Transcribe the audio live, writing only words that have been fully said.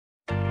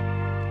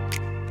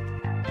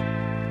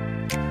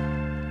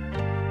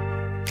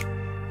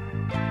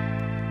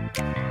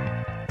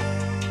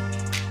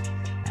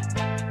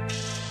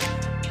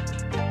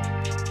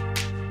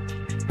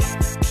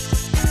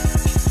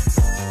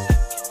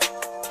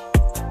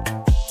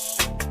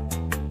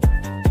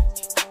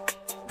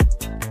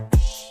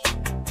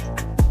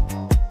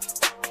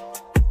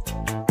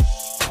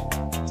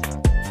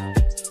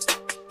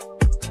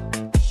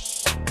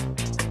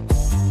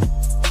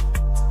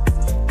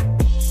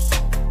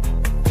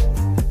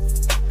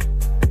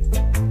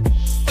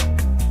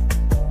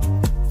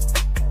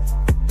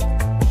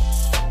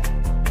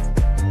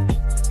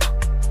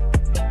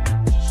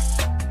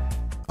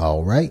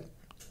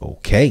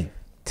Okay,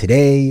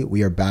 today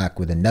we are back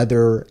with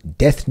another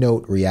Death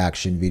Note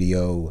reaction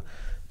video.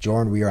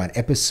 Jordan, we are on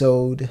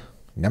episode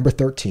number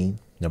 13.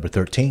 Number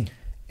 13.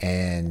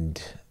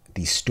 And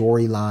the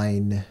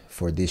storyline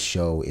for this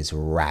show is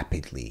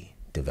rapidly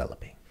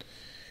developing.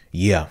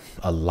 Yeah,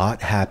 a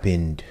lot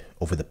happened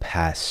over the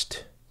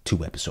past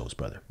 2 episodes,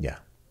 brother. Yeah.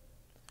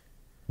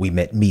 We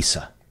met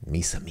Misa.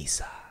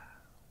 Misa.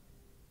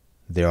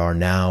 There are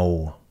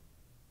now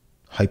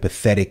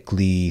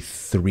hypothetically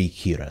 3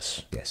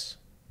 Kiras. Yes.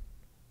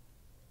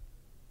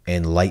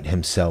 And Light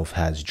himself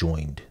has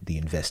joined the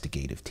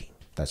investigative team.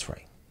 That's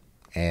right.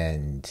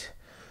 And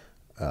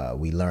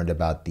we learned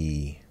about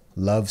the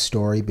love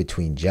story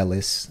between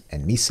Jealous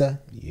and Misa.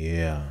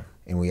 Yeah.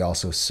 And we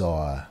also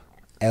saw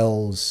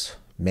L's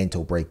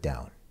mental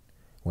breakdown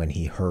when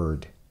he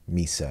heard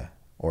Misa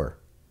or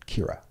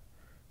Kira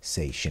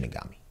say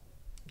Shinigami.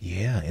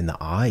 Yeah, in the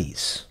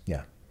eyes.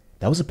 Yeah.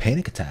 That was a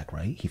panic attack,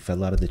 right? He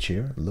fell out of the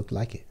chair. Looked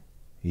like it.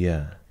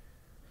 Yeah.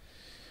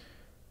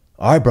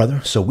 All right, brother.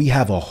 So we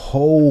have a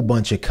whole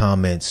bunch of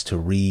comments to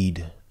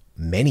read,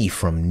 many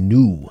from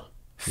new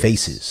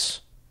faces,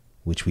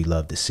 which we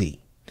love to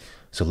see.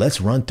 So let's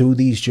run through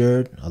these,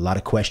 Jared. A lot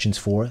of questions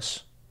for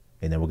us.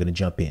 And then we're going to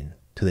jump in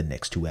to the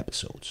next 2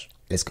 episodes.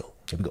 Let's go.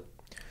 Here we go.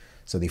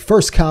 So the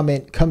first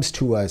comment comes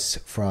to us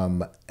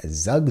from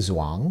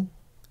Zugzwang,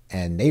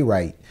 and they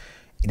write,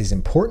 "It is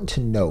important to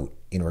note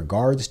in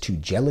regards to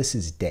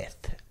Jealous's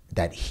death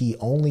that he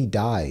only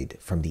died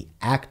from the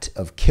act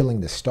of killing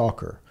the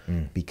stalker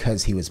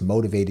because he was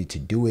motivated to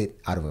do it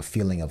out of a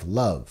feeling of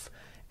love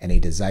and a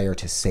desire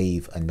to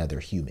save another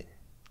human.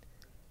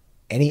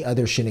 Any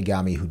other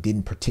Shinigami who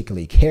didn't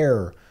particularly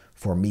care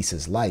for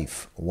Misa's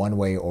life, one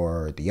way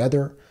or the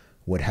other,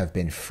 would have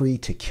been free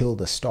to kill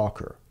the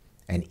stalker.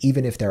 And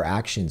even if their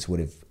actions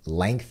would have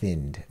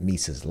lengthened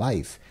Misa's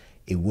life,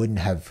 it wouldn't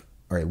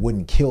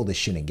kill the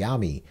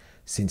Shinigami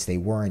since they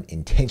weren't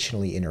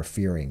intentionally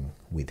interfering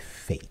with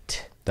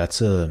fate." That's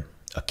a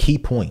key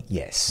point.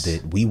 Yes.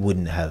 That we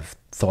wouldn't have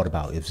thought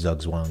about if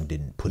Zugzwang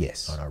didn't put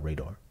it on our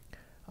radar.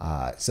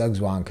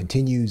 Zugzwang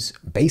continues,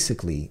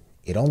 "Basically,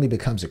 it only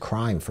becomes a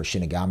crime for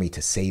Shinigami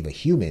to save a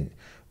human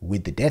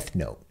with the Death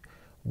Note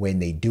when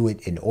they do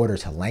it in order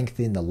to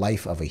lengthen the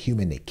life of a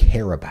human they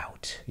care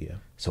about." Yeah.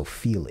 So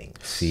feelings.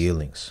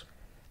 Feelings.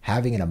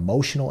 Having an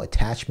emotional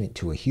attachment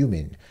to a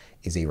human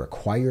is a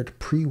required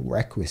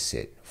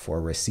prerequisite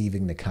for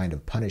receiving the kind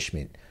of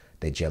punishment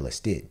that Jealous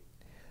did.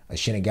 A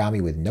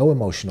Shinigami with no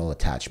emotional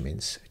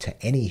attachments to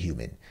any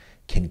human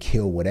can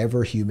kill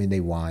whatever human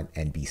they want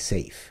and be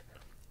safe,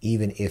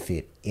 even if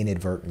it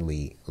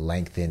inadvertently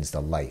lengthens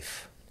the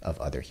life of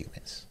other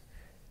humans.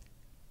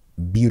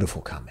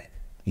 Beautiful comment.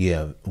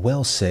 Yeah,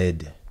 well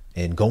said.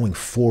 And going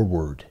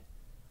forward,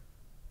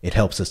 it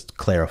helps us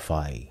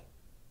clarify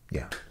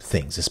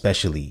things,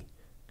 especially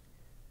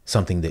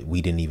something that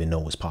we didn't even know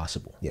was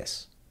possible.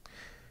 Yes.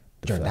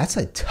 Jordan, that's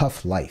a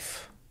tough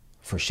life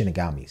for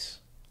Shinigamis,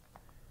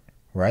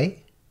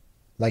 right?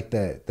 Like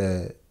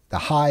the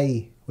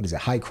high, what is it,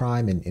 high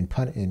crime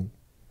in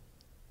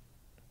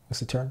what's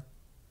the term?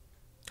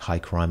 High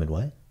crime and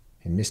what?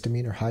 In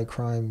misdemeanor, high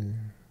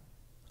crime.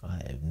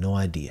 I have no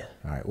idea.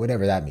 All right,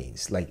 whatever that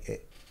means.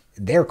 Like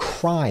their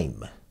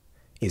crime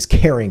is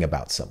caring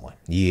about someone.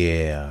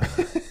 Yeah.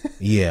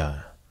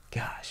 Yeah.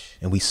 Gosh.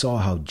 And we saw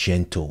how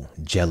gentle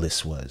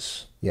Jealous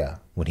was. Yeah.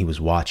 When he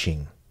was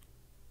watching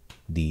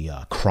the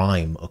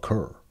crime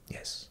occur.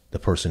 Yes. The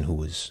person who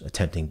was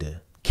attempting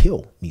to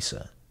kill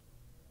Misa.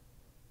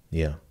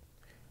 Yeah.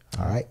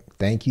 All right.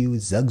 Thank you,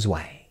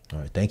 Zugzwang. All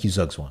right. Thank you,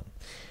 Zugzwang.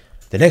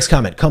 The next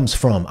comment comes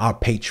from our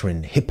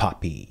patron, Hip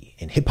Hoppy.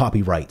 And Hip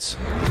Hoppy writes,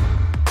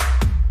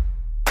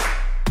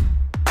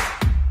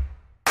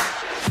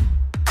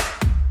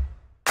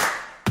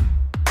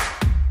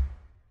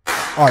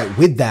 all right,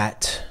 with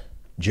that,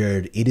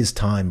 Jared, it is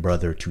time,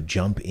 brother, to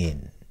jump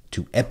in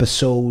to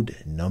episode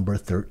number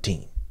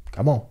 13.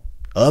 Come on.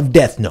 Of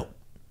Death Note.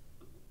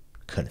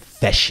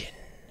 Confession.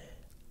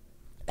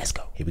 Let's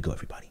go. Here we go,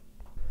 everybody.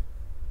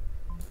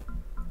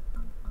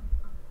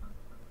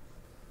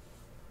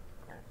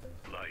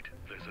 Light,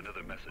 there's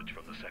another message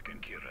from the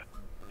second Kira.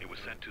 It was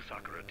sent to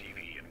Sakura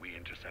TV and we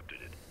intercepted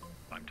it.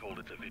 I'm told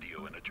it's a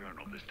video in a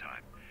journal this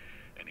time.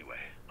 Anyway,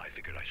 I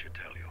figured I should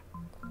tell you.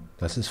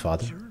 That's his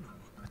father?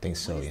 I think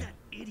so, what yeah. is that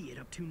idiot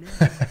up to now?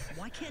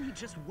 Why can't he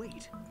just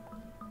wait?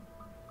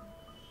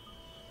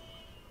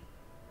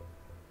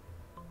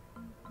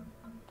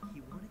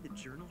 He wanted the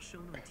journal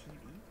shown on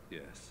TV?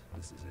 Yes,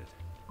 this is it.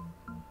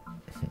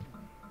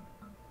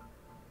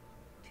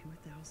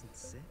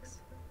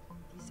 2006?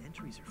 These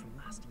entries are from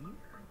last year.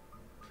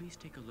 Please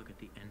take a look at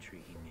the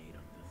entry he made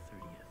on the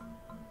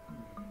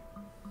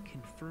 30th.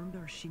 Confirmed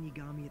our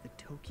Shinigami at the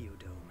Tokyo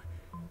Dome.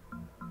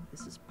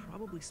 This is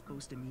probably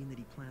supposed to mean that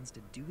he plans to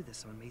do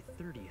this on May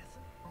 30th.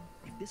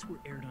 If this were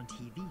aired on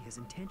TV, his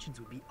intentions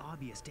would be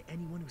obvious to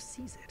anyone who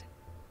sees it.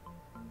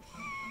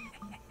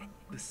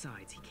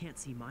 Besides, he can't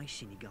see my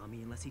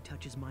Shinigami unless he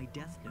touches my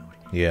Death Note.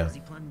 Yeah. How's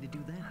he planning to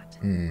do that?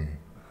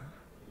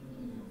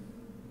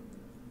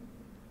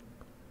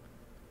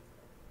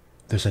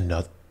 There's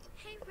another.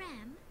 Hey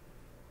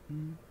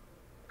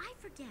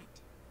debt.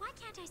 Why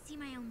can't I see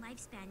my own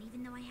lifespan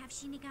even though I have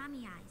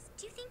Shinigami eyes?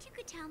 Do you think you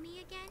could tell me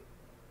again?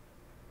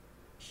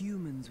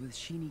 Humans with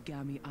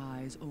Shinigami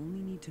eyes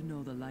only need to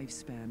know the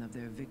lifespan of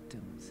their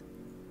victims.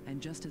 And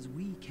just as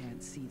we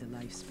can't see the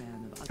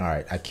lifespan of others... All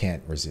right, I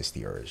can't resist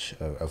the urge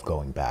of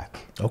going back.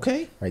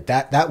 Okay. Right,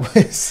 that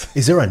was...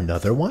 Is there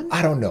another one?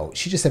 I don't know.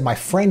 She just said, my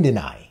friend and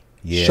I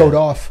Yeah. showed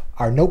off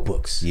our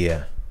notebooks.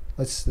 Yeah.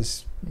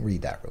 Let's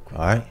read that real quick.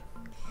 All right.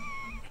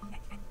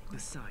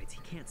 Besides, he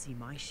can't see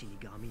my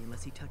Shinigami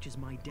unless he touches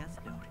my Death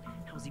Note.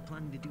 How's he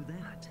planning to do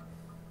that?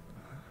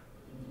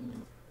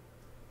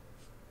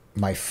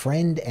 My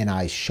friend and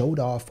I showed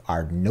off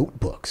our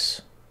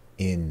notebooks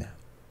in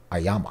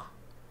Oyama.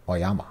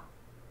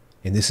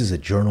 And this is a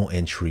journal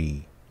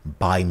entry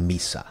by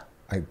Misa,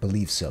 I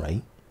believe so.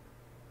 right?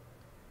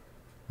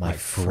 My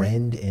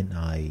friend and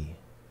I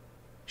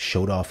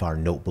showed off our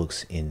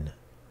notebooks in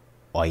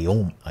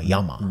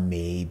Oyama.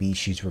 Maybe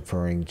she's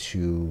referring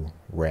to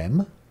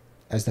Rem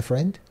as the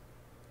friend?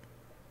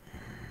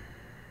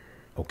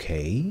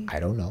 Okay. I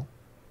don't know.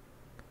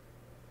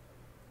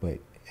 But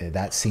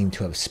that seemed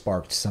to have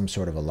sparked some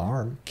sort of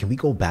alarm. Can we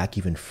go back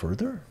even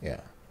further?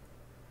 Yeah.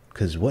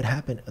 Because what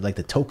happened? Like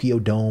the Tokyo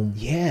Dome.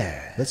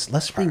 Yeah. Let's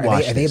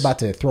rewatch Are they this. about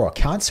to throw a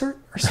concert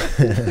or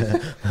something?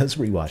 Let's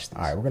rewatch this.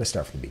 All right, we're going to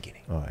start from the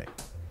beginning. All right.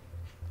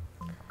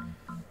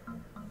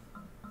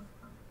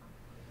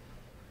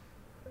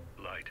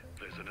 Light,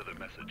 there's another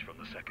message from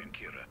the second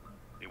Kira.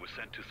 It was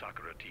sent to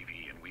Sakura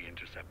TV and we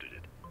intercepted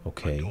it.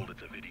 Okay. I'm told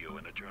it's a video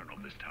and a journal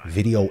this time.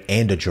 Video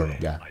and a journal.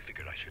 Yeah. I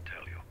figured I should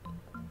tell you.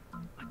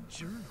 A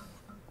journal?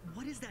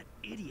 What is that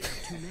idiot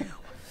up to now?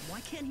 Why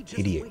can't he just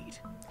Idiot. wait?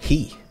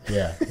 He.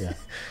 Yeah.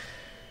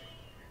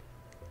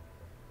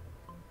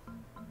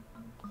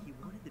 He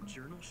wanted the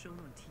journal shown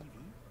on TV?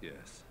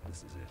 Yes, this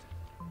is it.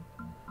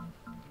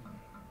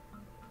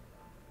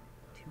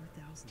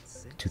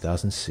 2006?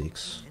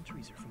 2006.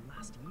 Entries are from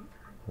last year.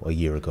 A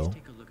year ago. Let's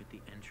take a look at the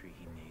entry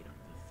he made on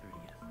the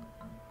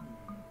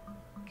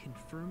 30th.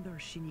 Confirmed our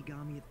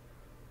Shinigami...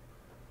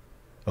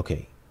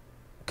 Okay.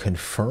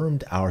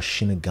 Confirmed our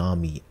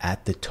Shinigami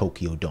at the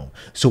Tokyo Dome.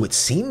 So it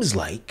seems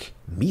like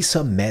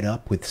Misa met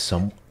up with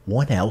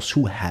someone else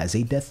who has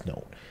a Death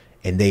Note.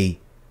 And they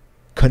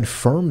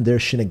confirmed their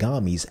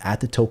Shinigamis at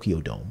the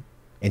Tokyo Dome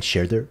and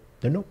shared their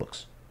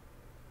notebooks.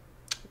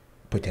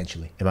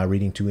 Potentially. Am I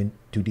reading too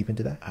deep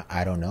into that?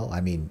 I don't know.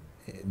 I mean,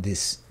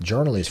 this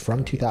journal is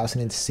from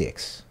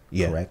 2006,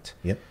 Yeah. correct?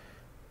 Yep.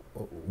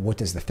 What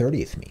does the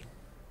 30th mean,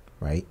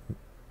 right?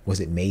 Was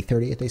it May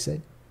 30th, they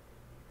said?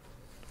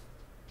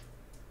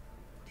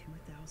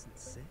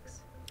 2006?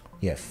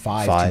 Yeah,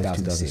 5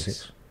 2006.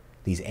 2006.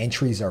 These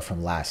entries are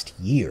from last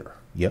year.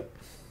 Yep.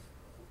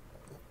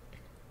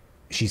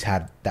 She's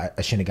had a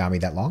Shinigami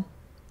that long?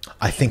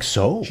 I think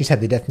so. She's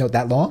had the Death Note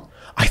that long?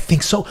 I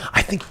think so.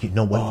 I think, you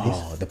know what it is?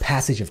 Oh, the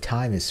passage of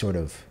time is sort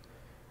of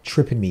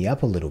tripping me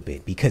up a little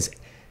bit because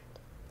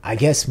I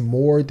guess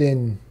more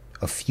than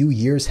a few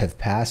years have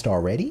passed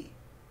already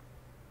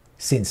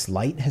since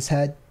Light has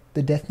had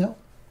the Death Note,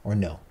 or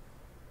no?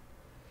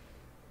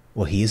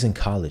 Well, he is in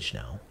college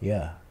now.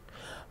 Yeah.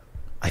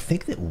 I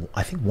think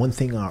one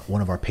thing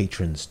one of our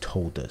patrons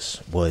told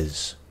us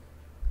was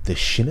the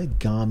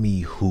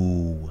Shinigami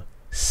who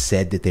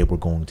said that they were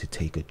going to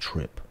take a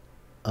trip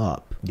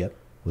up Yep.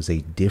 was a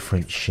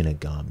different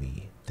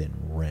Shinigami than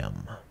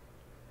Rem.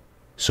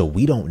 So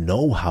we don't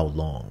know how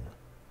long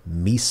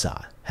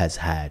Misa has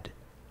had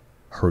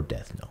her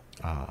Death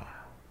Note.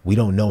 We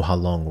don't know how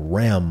long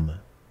Rem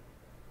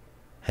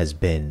has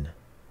been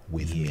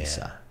with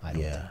Misa, I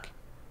don't think.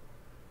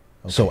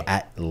 So Okay.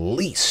 at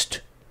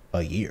least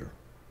a year,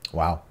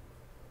 Wow.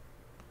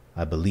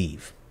 I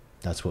believe.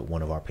 That's what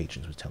one of our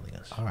patrons was telling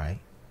us. All right.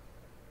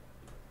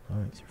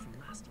 These are from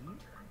last year?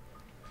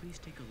 Please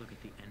take a look at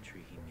the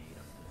entry he made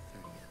on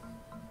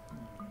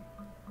the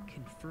 30th.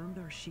 Confirmed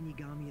our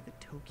Shinigami at the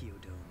Tokyo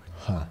Dome.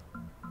 Huh.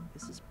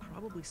 This is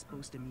probably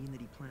supposed to mean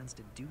that he plans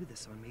to do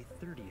this on May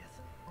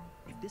 30th.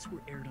 If this were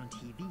aired on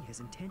TV,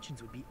 his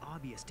intentions would be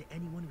obvious to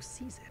anyone who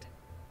sees it.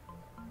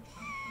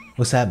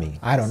 What's that mean?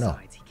 I don't know.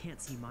 Besides, he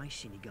can't see my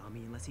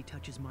Shinigami unless he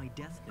touches my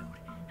Death Note.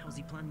 How's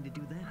he planning to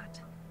do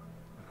that?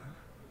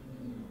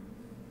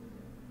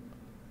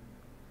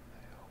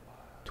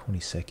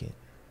 22nd.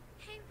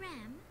 Hey,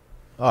 Rem.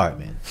 All right,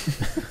 man.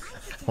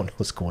 I don't know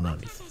what's going on.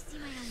 Why can't I see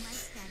my own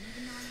lifespan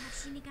even though I have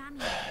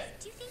Shinigami eyes?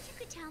 Do you think you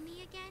could tell me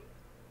again?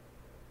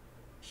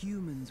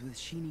 Humans with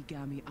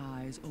Shinigami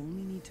eyes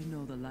only need to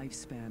know the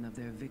lifespan of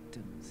their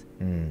victims.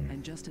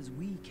 And just as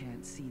we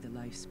can't see the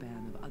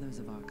lifespan of others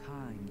of our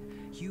kind,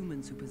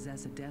 humans who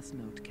possess a Death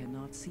Note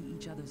cannot see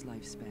each other's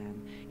lifespan,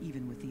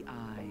 even with the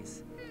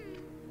eyes.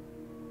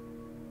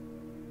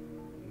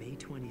 May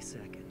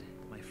 22nd.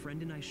 My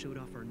friend and I showed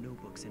off our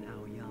notebooks in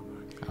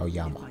Aoyama.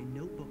 Aoyama. If by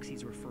notebooks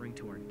he's referring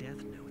to our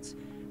Death Notes,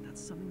 that's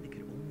something that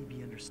could only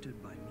be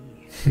understood by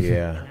me.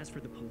 Yeah. And as for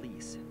the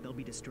police, they'll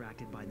be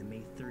distracted by the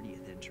May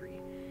 30th entry.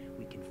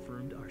 We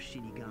confirmed our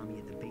Shinigami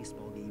at the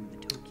baseball game in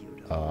the Tokyo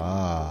Dome.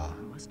 Ah.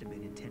 It must have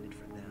been intended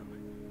for them.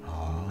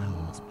 I'm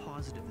almost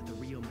positive that the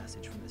real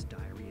message from this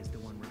diary is the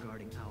one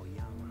regarding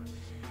Aoyama.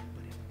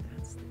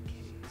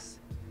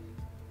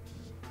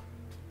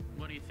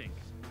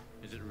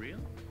 real?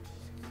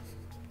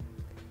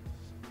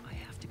 I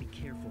have to be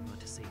careful not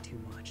to say too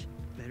much.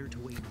 Better to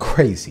wait.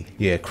 Crazy.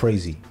 Yeah,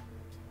 crazy.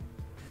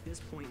 At this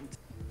point,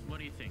 What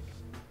do you think?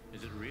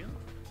 Is it real?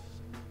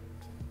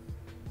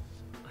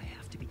 I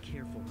have to be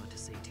careful not to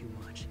say too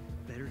much.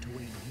 Better to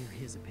wait and hear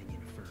his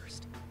opinion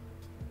first.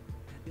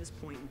 At this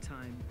point in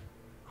time,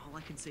 all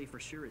I can say for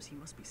sure is he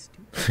must be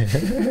stupid.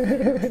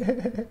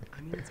 I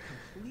mean, it's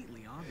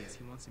completely obvious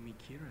he wants to meet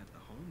Kira at the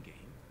home game.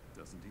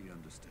 Doesn't he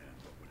understand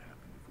what would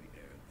happen if we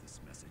aired this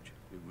message?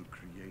 It would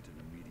create an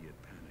immediate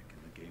panic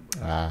and the game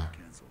would have to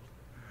be cancelled.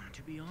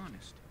 To be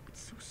honest,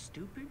 it's so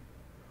stupid.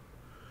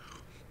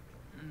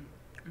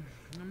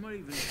 I'm not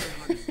even sure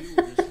how to deal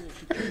with this whole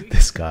situation.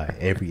 This guy,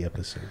 every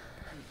episode.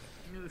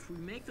 You know, if we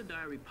make the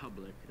diary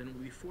public, then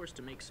we'll be forced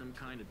to make some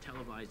kind of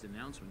televised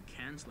announcement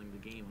canceling the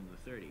game on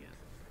the 30th.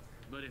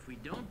 But if we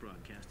don't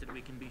broadcast it,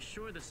 we can be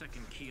sure the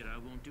second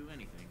Kira won't do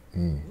anything.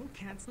 Won't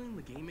canceling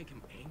the game make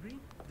him angry?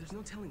 There's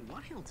no telling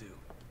what he'll do.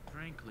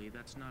 Frankly,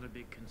 that's not a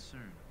big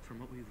concern. From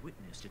what we've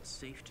witnessed, it's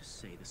safe to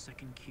say the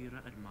second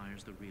Kira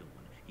admires the real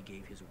one. He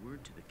gave his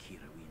word to the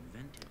Kira we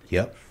invented that he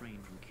Yep. refrain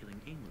from killing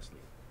aimlessly.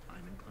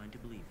 I'm inclined to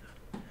believe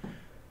that.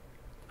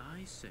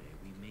 I say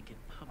we make it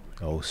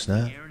public. Oh,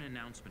 snap. We air an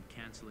announcement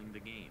canceling the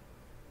game.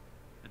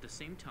 At the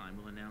same time,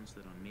 we'll announce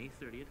that on May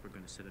 30th, we're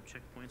going to set up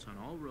checkpoints on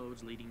all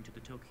roads leading to the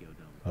Tokyo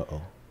Dome.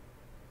 Uh-oh.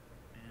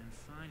 And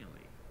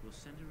finally, we'll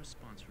send a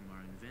response from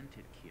our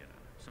invented Kira.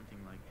 Something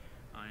like,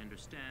 I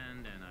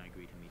understand and I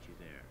agree to meet you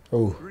there.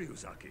 Oh,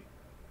 Ryuzaki,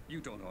 you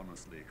don't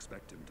honestly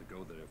expect him to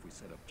go there if we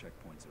set up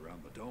checkpoints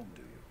around the dome,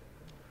 do you?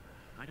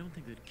 I don't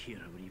think that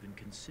Kira would even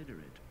consider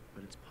it,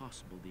 but it's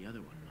possible the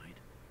other one might.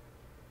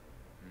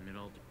 And it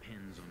all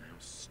depends on how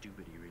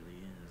stupid he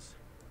really is.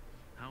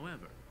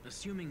 However,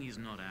 assuming he's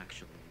not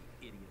actually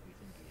the idiot we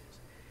think he is,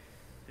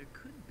 there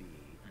could be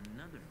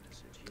another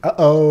message here.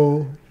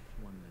 uh-oh.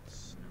 One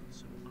that's not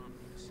so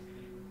obvious.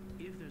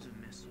 If there's a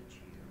message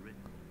here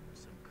written in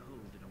some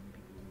code that only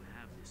people who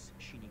have this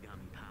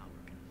Shinigami power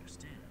can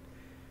understand,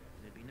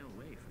 there'd be no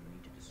way for me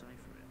to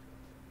decipher it.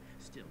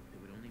 Still, it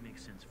would only make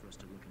sense for us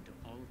to look into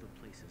all of the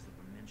places that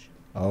were mentioned.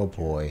 Oh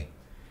boy.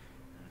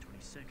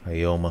 22nd,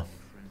 Ayoma.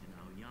 friend in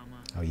Aoyama.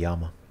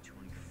 Aoyama.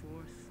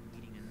 24th,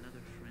 meeting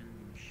another friend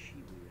in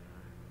Shibuya.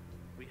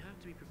 We have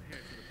to be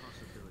prepared for the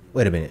possibility.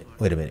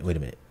 Wait a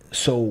minute.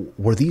 So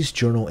were these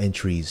journal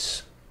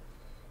entries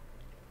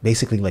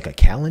basically like a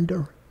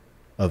calendar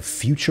of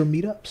future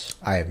meetups?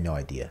 I have no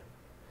idea.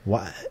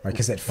 Why?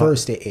 Because at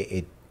first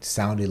it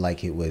sounded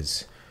like it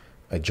was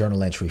a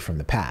journal entry from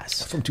the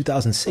past. From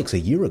 2006, a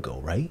year ago,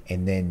 right?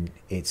 And then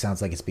it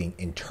sounds like it's being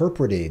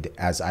interpreted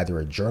as either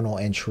a journal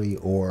entry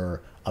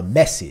or a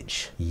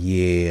message,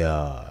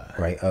 Yeah.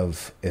 right,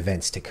 of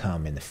events to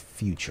come in the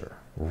future.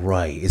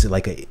 Right. Is it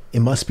like it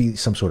must be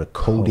some sort of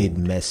coded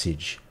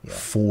message Yeah.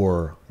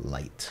 for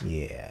Light.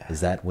 Yeah.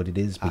 Is that what it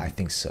is? I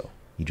think so.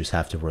 You just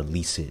have to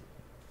release it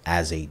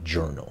as a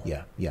journal.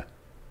 Yeah, yeah.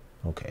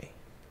 Okay.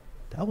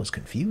 That was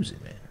confusing,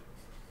 man.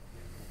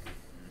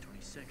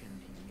 22nd,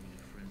 he's meeting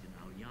a friend in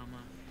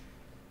Aoyama.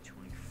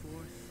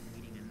 24th,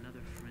 meeting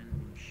another friend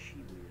in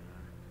Shibuya.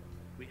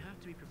 We have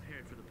to be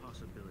prepared for the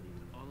possibility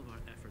that all of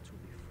our efforts will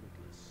be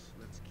fruitless.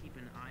 Let's keep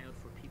an eye out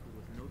for people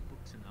with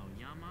notebooks in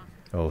Aoyama.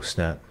 Oh,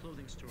 snap.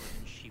 Clothing stores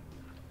in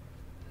Shibuya.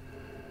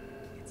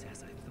 it's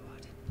as I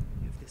thought.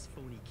 If this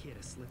phony kid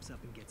slips up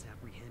and gets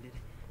apprehended,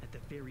 at the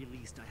very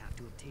least I have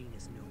to obtain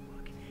his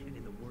notebook. And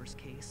in the worst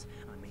case,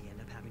 I may end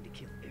up having to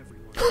kill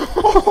everyone.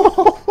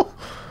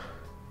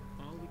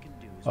 All we can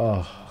do is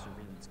Oh. place some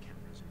surveillance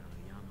cameras in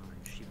Aoyama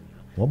and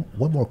Shibuya.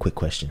 One more quick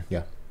question.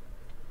 Yeah.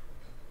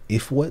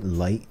 If what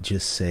Light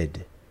just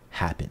said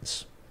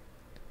happens,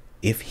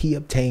 if he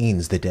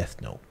obtains the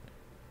Death Note,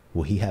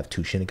 will he have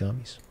two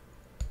Shinigamis?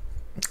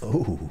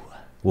 Ooh,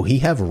 Will he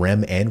have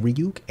Rem and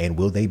Ryuk, and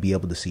will they be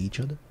able to see each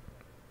other?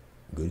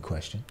 good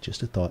question.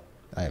 Just a thought.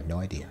 I have no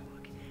idea.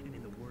 And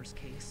in the worst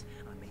case,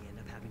 I may end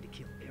up having to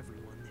kill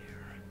everyone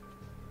there.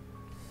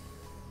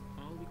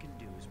 All we can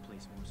do is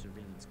place more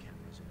surveillance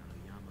cameras in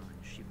Aoyama and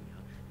Shibuya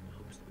in the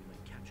hopes that we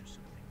might capture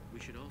something. We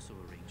should also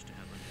arrange to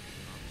have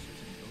undercover officers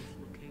in both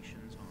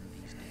locations on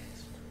these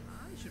dates.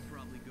 I should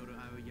probably go to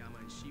Aoyama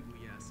and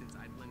Shibuya since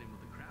I'd blend in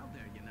with the crowd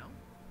there, you know?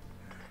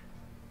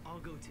 I'll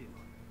go too.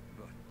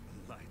 But,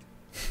 Light,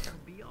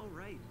 I'll be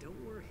alright, don't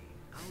worry.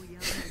 Aoyama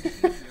and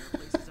Shibuya are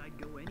places I'd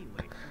go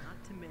anyway. Not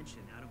to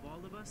mention, out of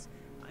all of us,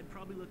 I'd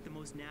probably look the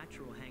most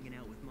natural hanging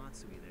out with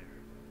Matsui there.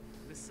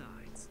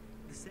 Besides,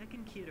 the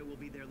second Kira will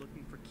be there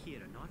looking for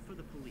Kira, not for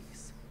the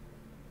police.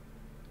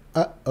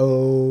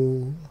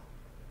 Uh-oh.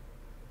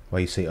 Why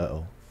you say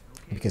uh-oh?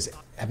 Okay, Because,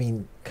 I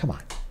mean, come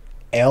on.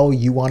 L,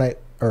 you want to,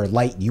 or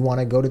Light, you want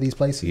to go to these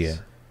places? Yeah.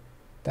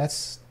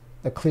 That's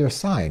a clear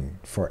sign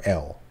for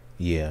L.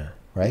 Yeah.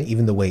 Right?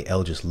 Even the way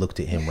L just looked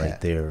at him Yeah.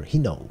 right there, he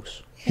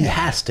knows. He Yeah.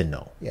 has to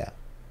know. Yeah.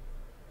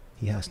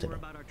 He has to more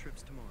know. about our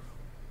trips tomorrow.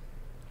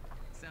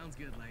 Sounds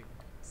good, like,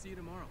 see you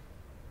tomorrow.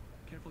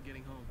 Careful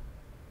getting home.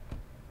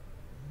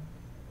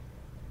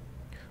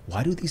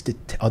 Why do these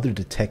other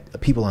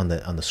people on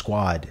the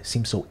squad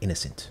seem so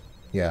innocent?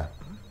 Yeah.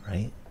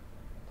 Right?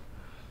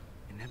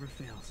 never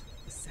fails.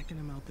 The second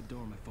I'm out the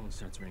door, my phone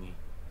starts ringing.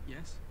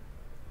 Yes?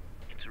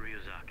 It's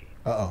Ryuzaki.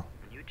 Uh-oh.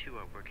 When you two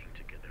are working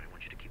together, I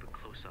want you to keep a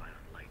close eye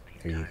on Light the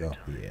There you entire go.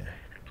 time. Yeah.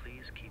 And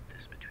please keep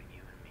this between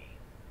you and me.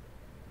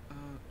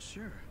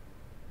 Sure.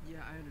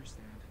 Yeah, I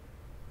understand.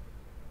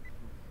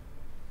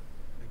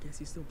 I guess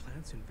he still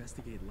plans to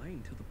investigate Light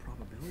until the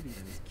probability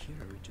that his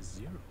Kira reaches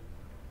 0.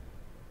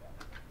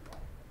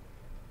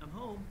 I'm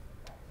home.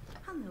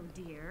 Hello,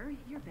 dear.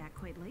 You're back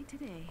quite late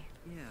today.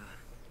 Yeah.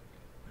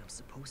 I'm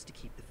supposed to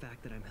keep the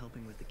fact that I'm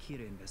helping with the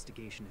Kira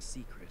investigation a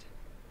secret.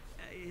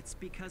 It's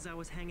because I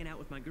was hanging out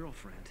with my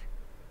girlfriend.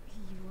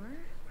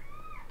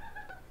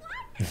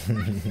 What's her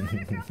name?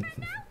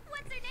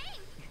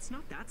 It's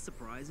not that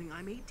surprising.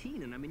 I'm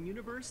 18 and I'm in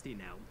university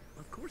now.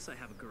 Of course I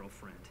have a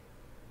girlfriend.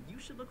 You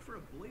should look for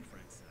a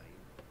boyfriend, Sai.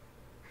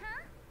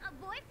 Huh? A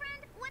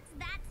boyfriend? What's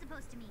that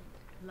supposed to mean?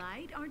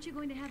 Light, aren't you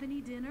going to have any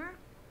dinner?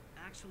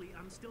 Actually,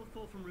 I'm still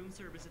full from room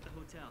service at the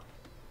hotel.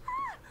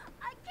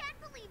 I can't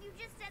believe you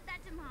just said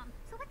that to Mom.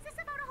 So what's this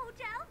about a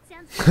hotel?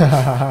 Sounds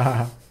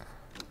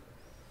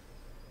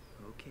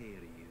Okay,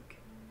 Ryuk.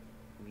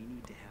 We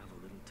need to have a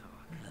little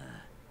talk.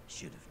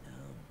 Should have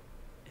known.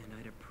 And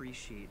I'd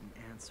appreciate an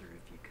answer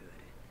if you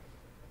could.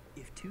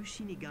 If two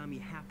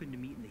Shinigami happen to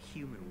meet in the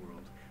human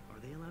world, are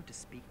they allowed to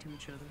speak to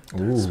each other?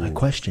 That's my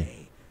question.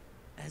 Hey,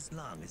 as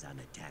long as I'm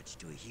attached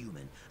to a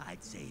human,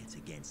 I'd say it's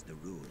against the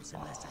rules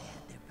unless I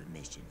had their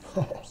permission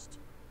first.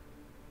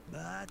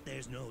 But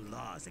there's no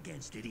laws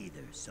against it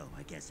either, so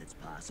I guess it's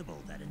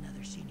possible that another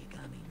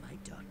Shinigami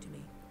might talk to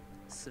me.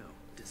 So,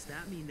 does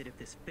that mean that if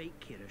this fake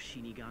Kira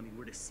Shinigami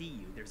were to see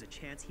you, there's a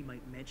chance he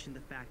might mention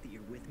the fact that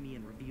you're with me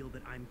and reveal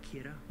that I'm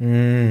Kira?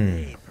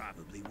 They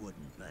probably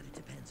wouldn't, but it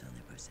depends on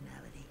their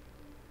personality.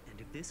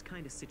 And if this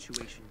kind of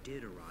situation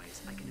did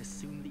arise, I can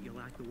assume that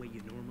you'll act the way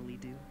you normally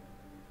do?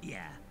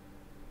 Yeah.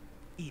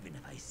 Even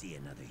if I see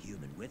another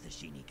human with a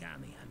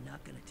Shinigami, I'm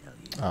not gonna tell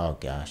you. Oh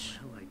gosh.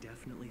 Well, I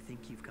definitely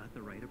think you've got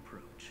the right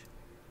approach.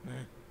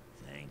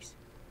 Thanks.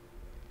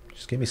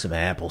 Just give me some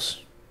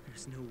apples.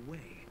 There's no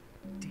way.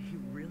 Do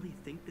you really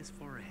think this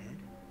far ahead?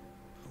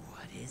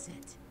 What is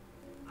it?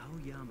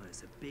 Aoyama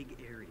is a big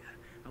area.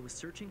 I was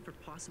searching for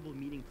possible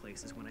meeting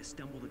places when I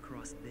stumbled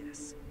across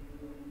this.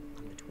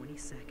 On the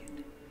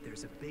 22nd,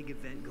 there's a big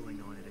event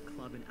going on at a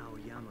club in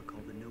Aoyama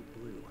called the Note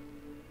Blue.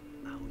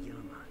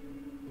 Aoyama.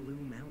 Blue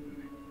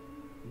Mountain.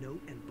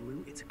 Note and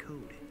blue, it's a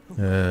code.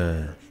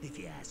 If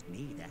you ask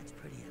me, that's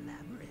pretty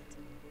elaborate.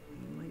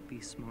 You might be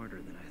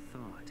smarter than I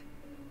thought.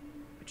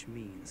 Which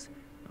means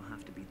I'll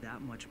have to be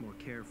that much more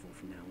careful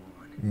from now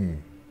on.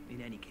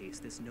 In any case,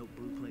 this Note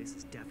Blue place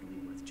is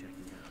definitely worth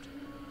checking out.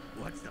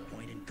 What's the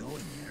point in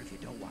going there if you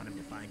don't want him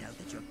to find out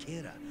that you're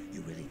Kira?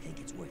 You really think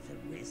it's worth the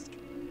risk?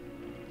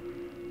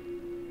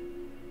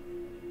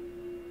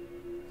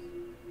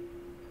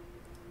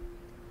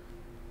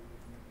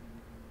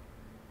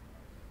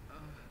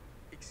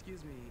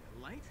 Excuse me,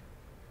 Light?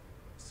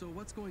 So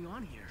what's going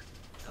on here?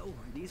 Oh,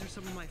 these are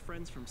some of my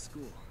friends from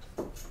school.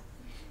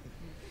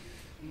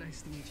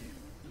 Nice to meet you.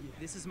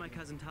 This is my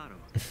cousin Taro.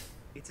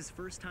 It's his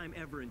first time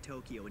ever in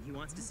Tokyo, and he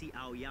wants to see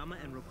Aoyama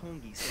and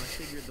Roppongi, so I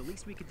figured the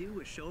least we could do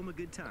was show him a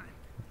good time.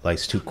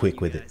 Light's too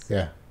quick with it.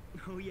 Yeah.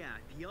 Oh yeah,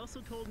 he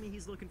also told me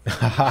he's looking for...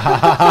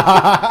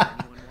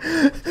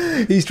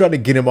 He's trying to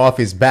get him off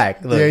his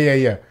back. Look.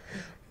 Yeah.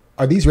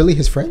 Are these really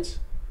his friends?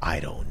 I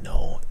don't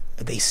know.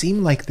 They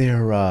seem like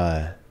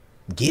they're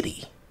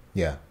giddy.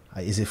 Yeah.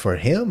 Is it for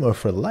him or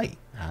for Light?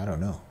 I don't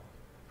know.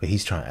 But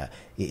he's trying.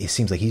 It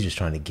seems like he's just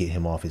trying to get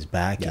him off his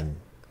back and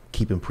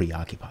keep him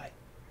preoccupied.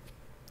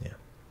 Yeah.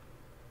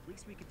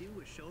 Least we could do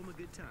was show him a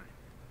good time.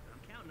 I'm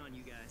counting on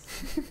you guys.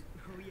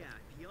 Oh yeah,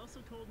 he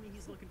also told me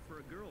he's looking for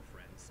a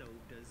girlfriend, so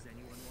does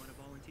anyone want to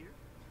volunteer?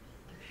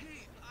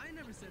 Hey, I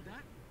never said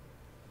that.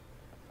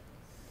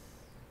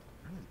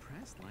 I'm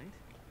impressed, Light.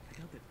 I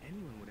doubt that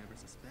anyone would ever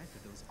suspect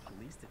that there was a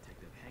police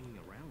detective hanging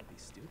around with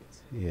these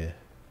students. Yeah.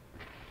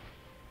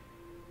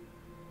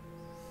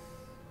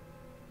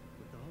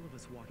 With all of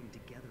us walking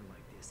together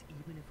like this,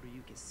 even if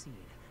Ryuk is seen,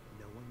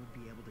 no one would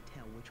be able to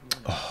tell which one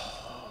of us is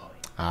following.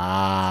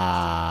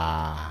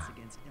 Ah. It's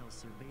against L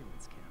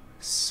surveillance cameras.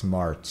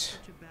 Smart.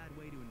 Such a bad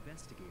way to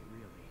investigate,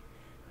 really.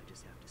 I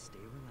just have to stay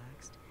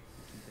relaxed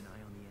and keep an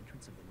eye on the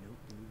entrance of the Note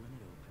Blue when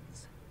it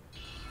opens.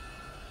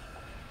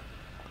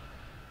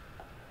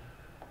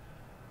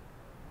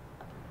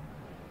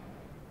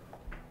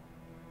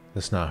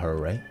 That's not her,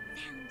 right?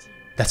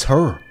 That's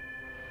her.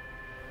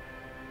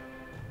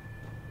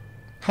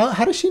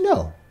 How does she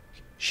know?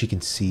 She can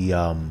see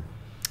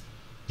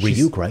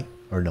Ryuk, right?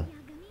 Or no?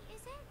 Yagami,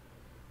 is it?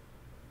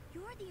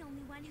 You're the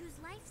only one whose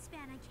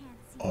lifespan I can't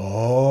see.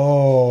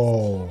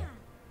 Oh. Kira.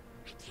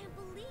 I can't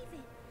believe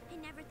it. I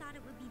never thought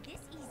it would be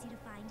this easy to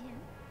find him.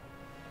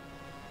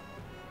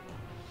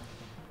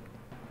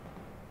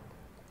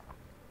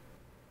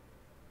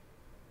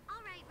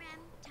 All right, Rem.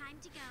 Time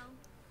to go.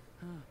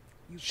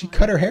 You She finally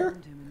cut her hair?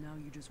 found him and now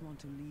you just want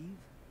to leave?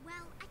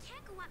 Well, I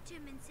can't go up to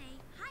him and say,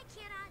 "Hi,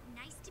 Kira.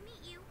 Nice to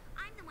meet you.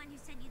 I'm the one who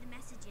sent you the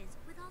messages."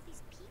 With all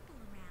these people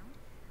around,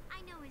 I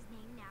I know his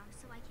name now,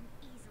 so I can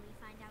easily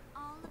find out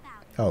all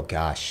about him. Oh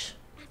gosh.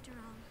 After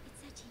all,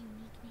 it's such a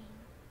unique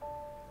name.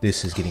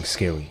 This is getting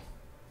scary.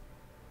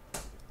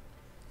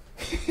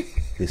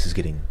 This is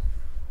getting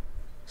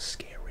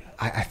scary.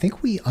 I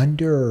think we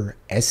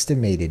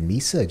underestimated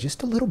Misa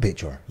just a little bit,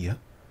 Jor. Yeah.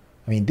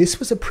 I mean, this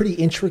was a pretty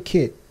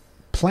intricate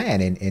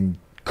plan and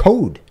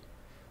code.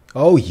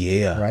 Oh,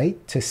 yeah.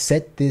 Right? To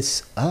set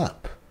this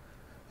up.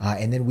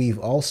 And then we've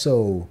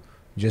also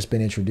just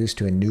been introduced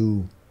to a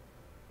new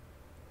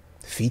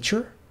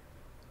feature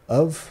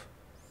of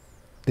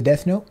the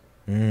Death Note.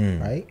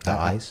 Right? The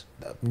eyes.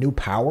 New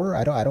power?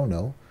 I don't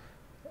know.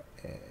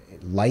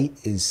 Light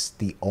is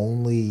the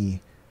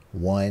only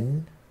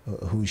one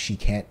who she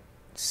can't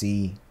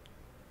see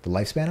the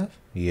lifespan of.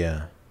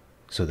 Yeah.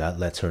 So that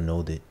lets her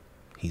know that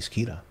he's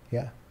Kira.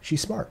 Yeah.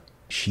 She's smart.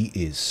 She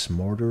is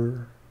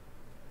smarter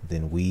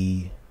than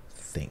we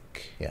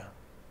think. Yeah.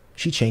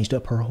 She changed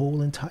up her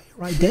whole entire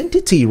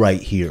identity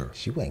right here.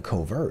 She went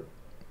covert.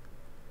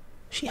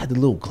 She had the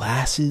little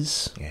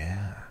glasses.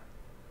 Yeah.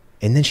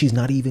 And then she's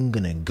not even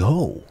gonna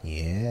go.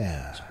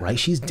 Yeah. Right?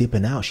 She's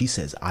dipping out. She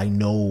says, I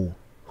know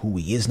who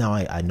he is now.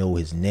 I know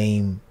his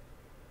name.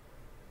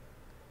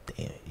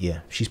 Damn. Yeah.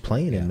 She's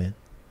playing him, man.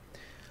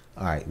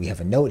 All right. We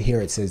have a note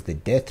here. It says the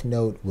Death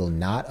Note will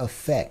not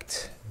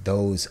affect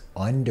those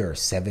under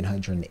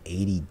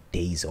 780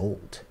 days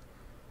old.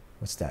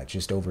 What's that?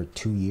 Just over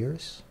 2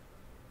 years?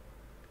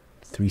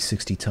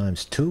 360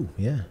 times 2.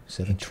 Yeah.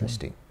 720.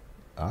 Interesting.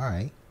 All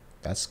right.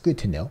 That's good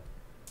to know.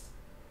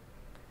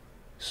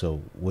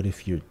 So what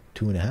if you're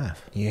 2.5?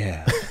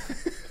 Yeah.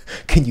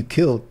 Can you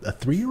kill a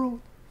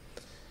 3-year-old?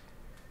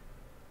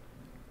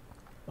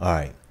 All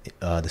right.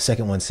 The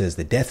second one says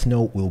the Death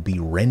Note will be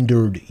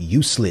rendered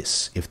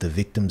useless if the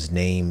victim's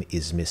name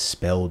is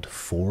misspelled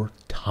 4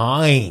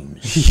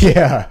 times.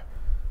 Yeah.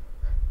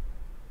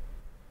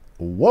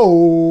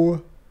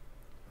 Whoa.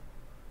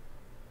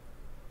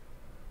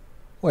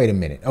 Wait a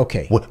minute.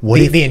 Okay.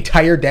 What if the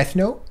entire Death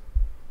Note?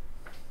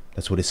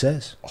 That's what it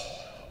says.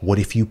 What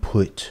if you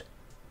put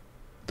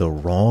the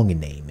wrong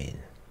name in?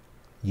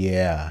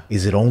 Yeah.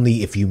 Is it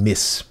only if you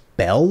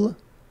misspell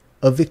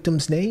a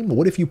victim's name?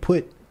 What if you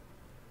put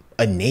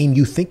a name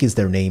you think is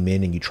their name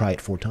in and you try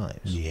it 4 times?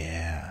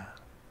 Yeah.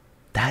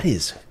 That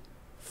is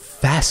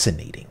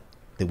fascinating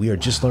that we are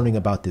just learning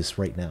about this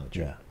right now.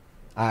 Yeah.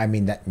 I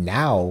mean, that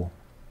now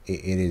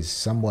it is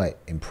somewhat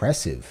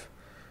impressive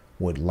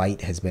what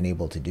Light has been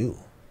able to do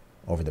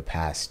over the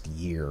past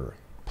year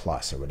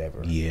plus or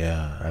whatever.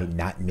 Yeah. Right?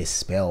 Not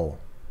misspell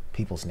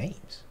people's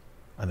names.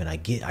 I mean, I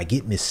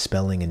get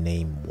misspelling a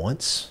name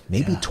once,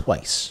 maybe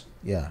twice.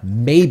 Yeah.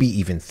 Maybe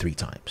even 3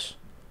 times.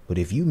 But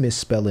if you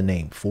misspell a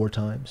name 4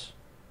 times,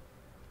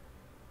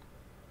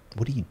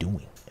 what are you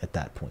doing at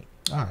that point?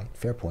 All right.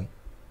 Fair point.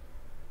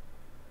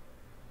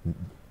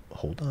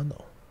 Hold on,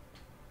 though.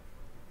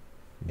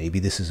 Maybe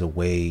this is a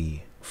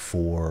way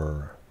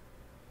for...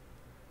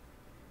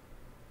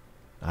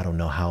 I don't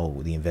know how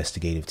the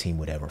investigative team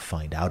would ever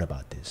find out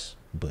about this,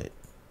 but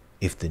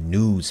if the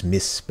news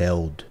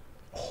misspelled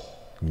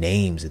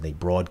names and they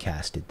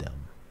broadcasted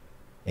them,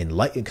 and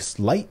Light, because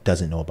Light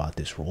doesn't know about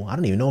this rule. I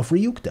don't even know if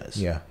Ryuk does.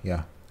 Yeah,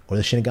 yeah. Or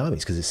the Shinigamis,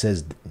 because it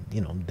says, you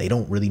know, they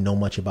don't really know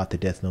much about the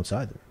Death Notes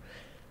either.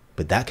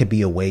 But that could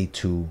be a way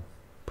to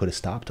put a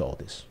stop to all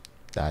this.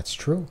 That's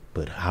true.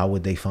 But how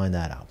would they find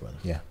that out, brother?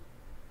 Yeah.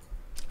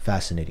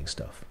 Fascinating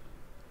stuff.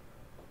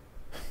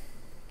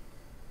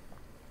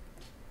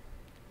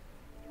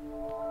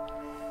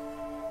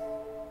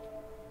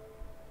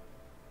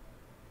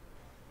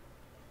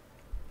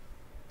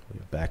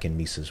 We're back in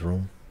Misa's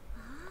room.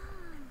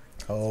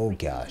 Oh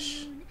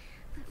gosh.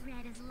 But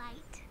red as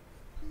light.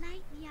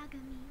 Light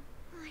Yagami.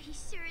 Oh, he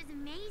sure is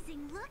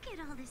amazing. Look at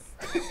all this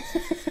stuff.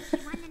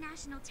 He won the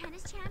national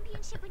tennis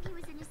championship when he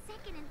was in his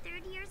 2nd and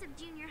 3rd years of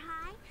junior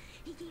high.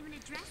 He gave an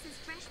address as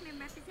freshman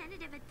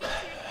representative at this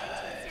year's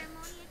entrance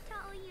ceremony at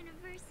Tao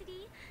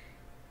University.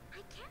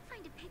 I can't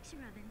find a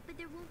picture of him, but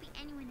there won't be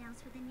anyone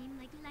else with a name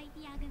like Light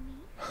Yagami.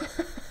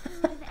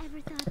 Who would have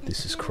ever thought that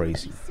This is Kira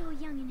crazy. would be so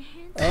young and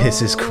handsome?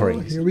 This is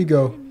crazy. Here we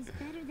go. Adam is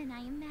better than I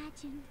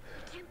imagined.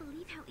 I can't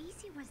believe how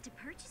easy it was to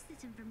purchase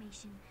this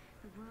information.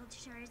 The world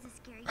sure is a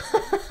scary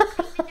place.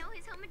 I even know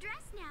his home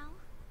address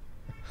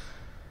now.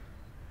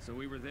 So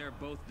we were there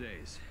both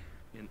days.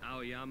 In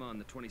Aoyama on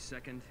the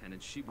 22nd and in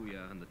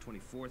Shibuya on the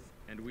 24th,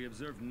 and we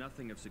observed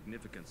nothing of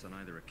significance on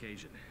either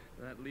occasion.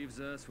 That leaves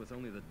us with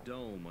only the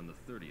dome on the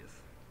 30th.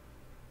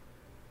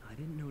 I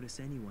didn't notice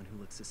anyone who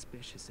looked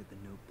suspicious at the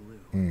note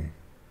blue.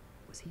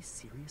 Was he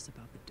serious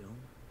about the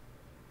dome?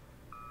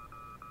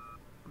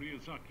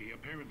 Ryuzaki,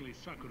 apparently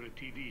Sakura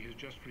TV has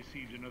just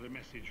received another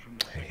message from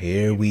the second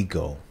Here we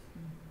go.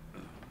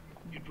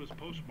 It was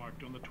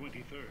postmarked on the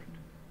 23rd.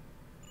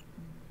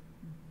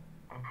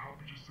 I'm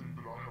happy to say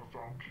that I have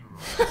found Kira.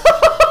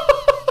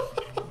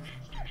 The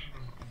television station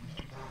and the police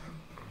department.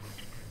 I'd like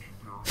to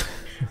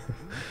thank you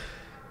very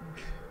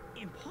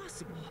much.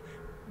 Impossible!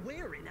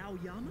 Where in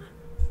Aoyama?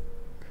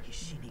 He's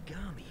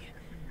Shinigami.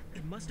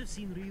 It must have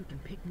seen Ryuk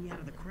and picked me out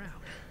of the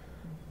crowd.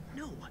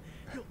 No,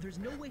 There's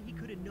no way he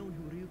could have known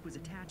who Ryuk was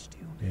attached to.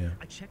 Yeah.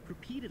 I checked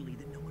repeatedly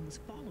that no one was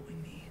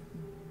following me.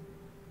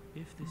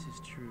 If this is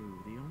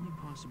true, the only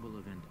possible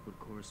event that would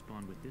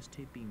correspond with this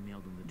tape being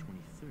mailed on the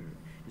 23rd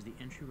is the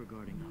entry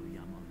regarding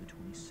Aoyama on the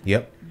 22nd.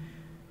 Yep.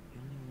 The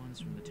only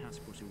ones from the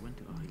task force who went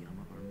to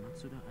Aoyama are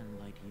Matsuda and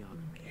Light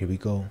Yagami. Here we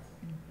go.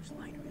 Is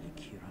Light really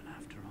Kira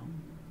after all?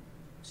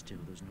 Still,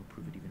 there's no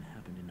proof it even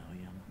happened in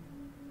Aoyama.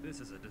 This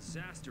is a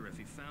disaster if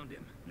he found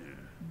him.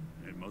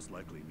 Yeah, it most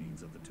likely means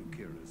that the two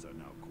Kiras are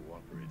now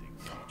cooperating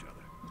with each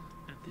other.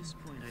 At this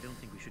point, I don't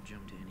think we should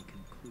jump to any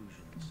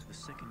conclusions. The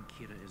second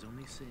Kira is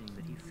only saying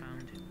that he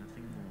found him,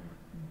 nothing more.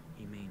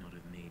 He may not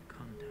have made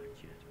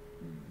contact yet.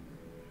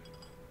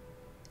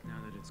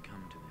 Now that it's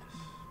come to this,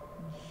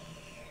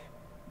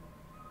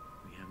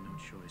 we have no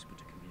choice but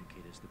to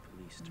communicate as the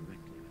police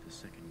directly with the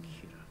second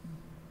Kira.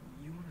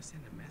 You want to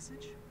send a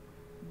message?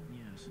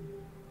 Yes.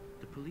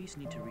 The police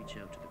need to reach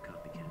out to the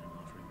copycat and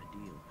offer him a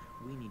deal.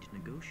 We need to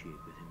negotiate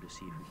with him to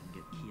see if we can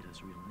get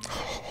Kira's real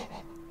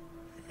name.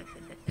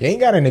 You ain't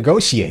gotta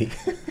negotiate.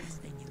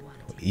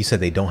 You said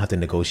they don't have to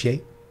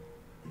negotiate?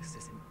 This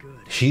isn't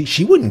good.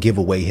 She wouldn't give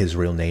away his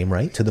real name,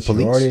 right? To the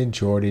police?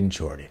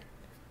 Jordan.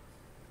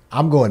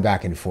 I'm going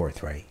back and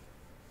forth, right?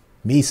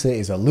 Misa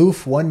is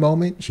aloof one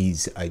moment.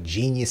 She's a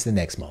genius the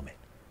next moment.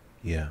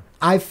 Yeah.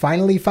 I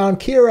finally found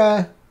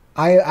Kira.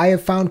 I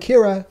have found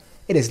Kira.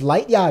 It is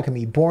Light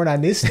Yagami, born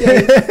on this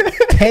day,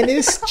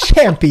 tennis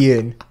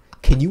champion.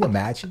 Can you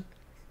imagine?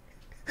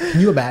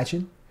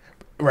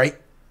 Right?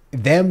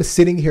 Them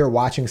sitting here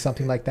watching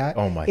something like that.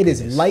 Oh my It is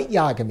goodness. Light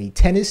Yagami,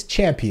 tennis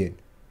champion.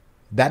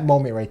 That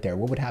moment right there,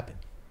 what would happen?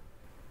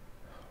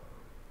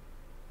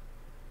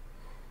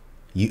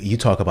 You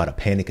talk about a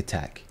panic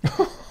attack.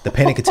 The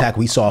panic attack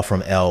we saw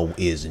from L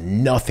is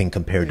nothing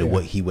compared to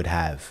what he would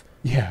have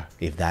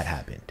if that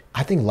happened.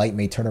 I think Light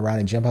may turn around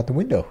and jump out the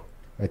window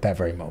at that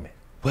very moment.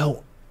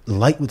 Well,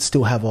 Light would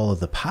still have all of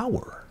the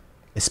power,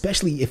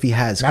 especially if he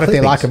has Not if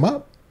they lock him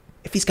up.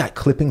 If he's got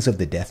clippings of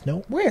the Death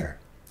Note. Where?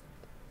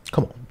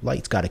 Come on,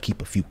 Light's got to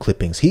keep a few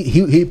clippings.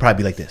 He'd probably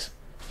be like this.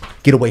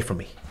 Get away from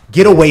me.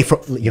 Get away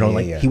from,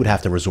 he would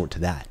have to resort to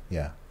that.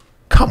 Yeah.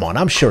 Come on,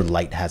 I'm sure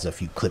Light has a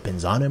few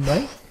clippings on him,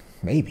 right?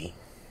 Maybe.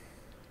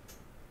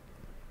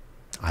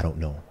 I don't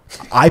know.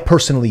 I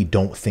personally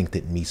don't think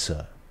that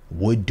Misa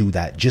would do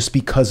that just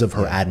because of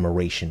her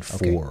admiration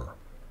for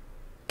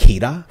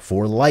Kira,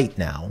 for Light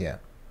now. Yeah.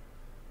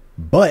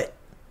 But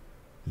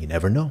you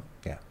never know.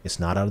 Yeah. It's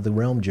not out of the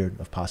realm, Jared,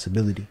 of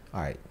possibility.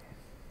 All right.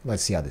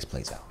 Let's see how this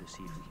plays out. To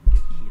see if we can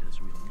get Kira's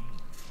real name.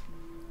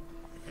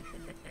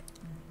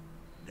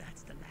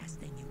 That's the last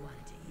thing you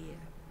wanted to hear,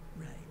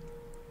 right?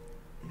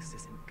 This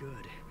isn't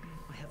good.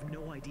 I have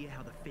no idea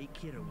how the fake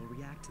Kira will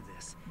react to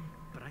this,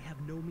 but I have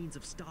no means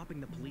of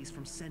stopping the police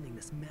from sending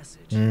this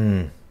message.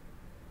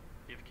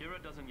 If Kira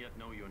doesn't yet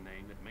know your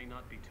name, it may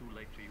not be too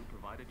late for you,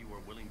 provided you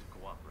are willing to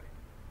cooperate.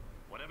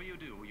 Whatever you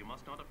do, you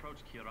must not approach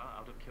Kira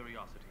out of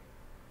curiosity.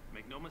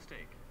 Make no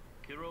mistake,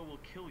 Kira will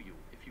kill you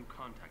if you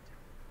contact him.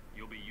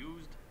 You'll be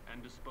used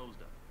and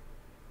disposed of.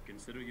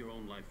 Consider your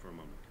own life for a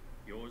moment.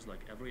 Yours, like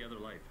every other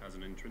life, has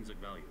an intrinsic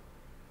value.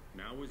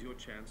 Now is your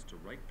chance to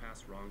right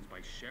past wrongs by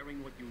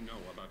sharing what you know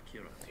about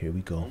Kira. Here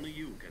we go. Only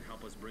you can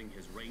help us bring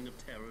his reign of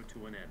terror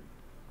to an end.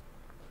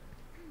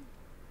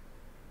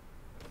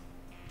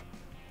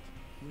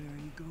 Where are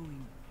you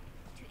going?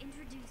 To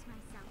introduce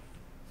myself.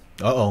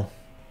 Uh-oh.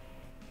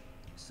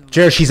 So,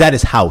 Jared, she's at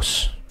his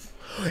house.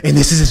 And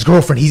this is his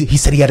girlfriend. He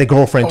said he had a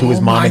girlfriend to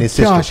his mom and his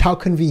sister. Oh my gosh, how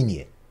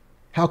convenient.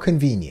 How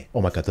convenient.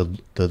 Oh my God,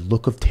 the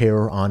look of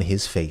terror on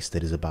his face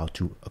that is about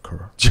to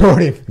occur.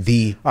 Jordan.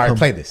 All right,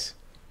 play this.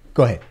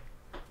 Go ahead.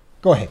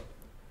 Go ahead.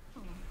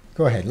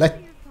 Go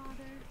ahead.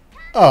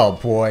 Oh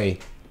boy.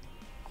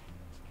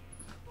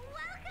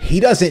 He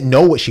doesn't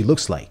know what she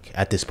looks like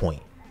at this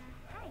point.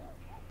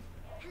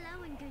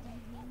 Hello and good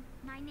evening.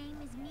 My name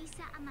is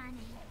Misa Amane.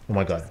 Oh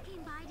my I God. just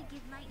came by to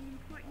give Light an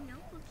important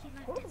notebook he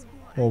left at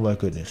school. Oh my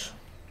goodness.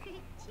 Could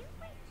you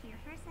wait here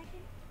for a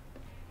second?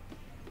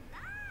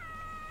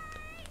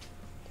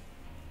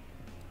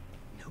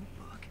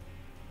 Notebook?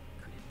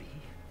 Could it be?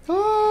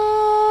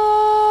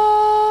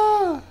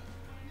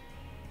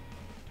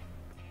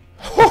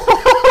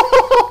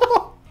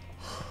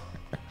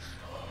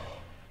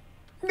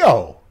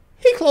 No.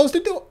 He closed the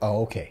door.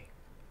 Oh, okay.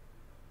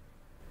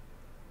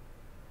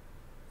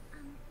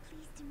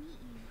 Pleased to meet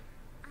you.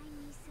 I'm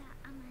Misa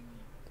Amane.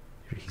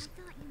 I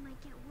thought you might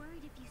get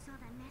worried if you saw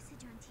that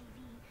message on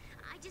TV.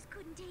 I just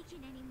couldn't take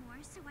it anymore,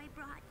 so I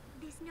brought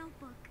this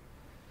notebook.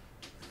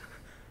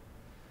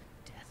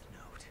 Death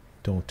Note.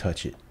 Don't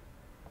touch it.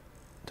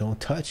 Don't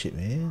touch it,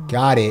 man.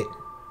 Got it.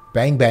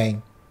 Bang,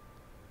 bang.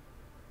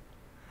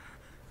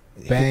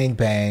 Bang,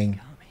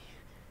 bang.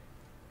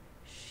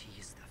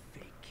 She's the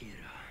fake Kira.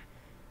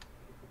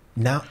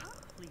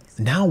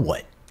 Now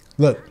what?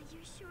 Look. Are you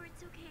sure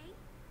it's okay?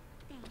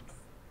 Thanks.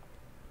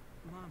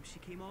 Mom, she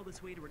came all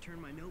this way to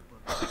return my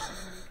notebook. Can you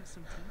make us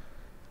some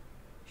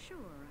tea? Sure,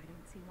 I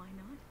don't see why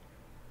not.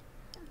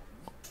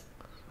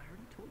 I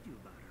already told you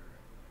about her.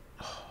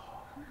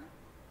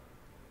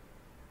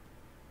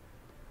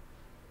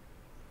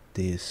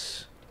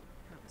 This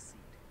Have a seat.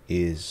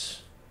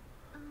 is...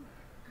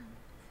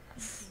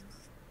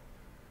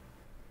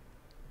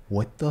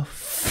 What the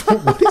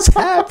fuck? What is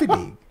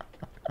happening?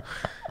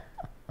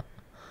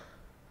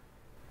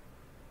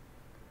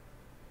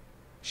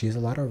 She has a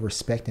lot of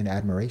respect and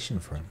admiration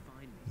for him.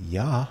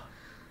 Yeah.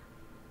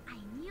 I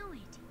knew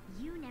it.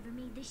 You never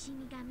made the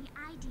Shinigami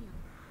ideal.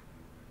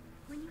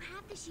 When you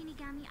have the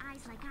Shinigami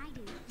eyes like I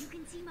do, you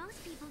can see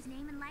most people's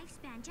name and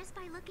lifespan just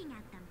by looking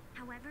at them.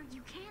 However,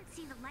 you can't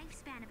see the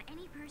lifespan of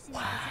any person who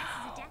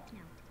possesses a Death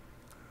Note.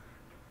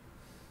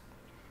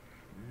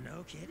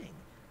 No kidding.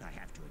 I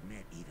have to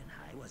admit, even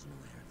I wasn't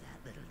aware of that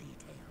little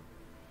detail.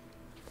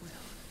 Well,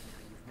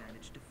 now you've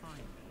managed to find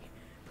me.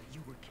 But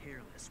you were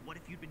careless. What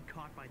if you'd been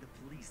caught by the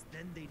police?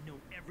 Then they'd know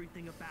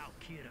everything about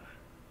Kira.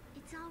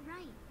 It's all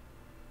right.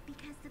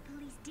 Because the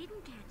police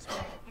didn't catch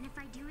me. And if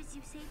I do as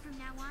you say from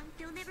now on,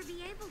 they'll never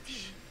be able to.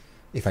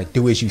 If I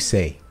do as you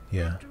say.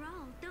 Yeah. After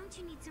all, don't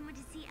you need someone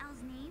to see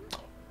Elle's name?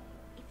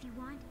 If you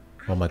want,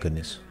 Oh my I can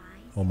goodness. see her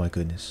eyes. Oh my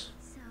goodness.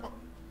 So,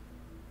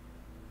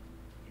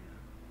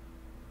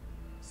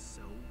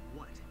 So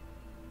what?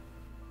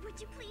 would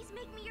you please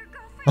make me your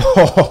girlfriend?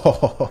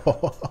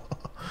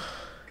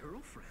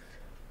 Girlfriend?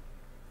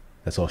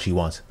 That's all she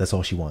wants. That's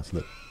all she wants.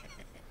 Look.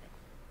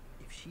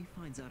 If she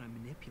finds out I'm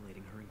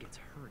manipulating her and gets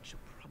hurt, she'll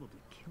probably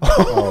kill me.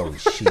 Oh,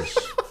 sheesh.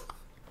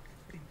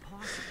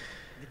 Impossible.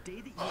 The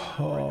day that you and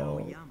I were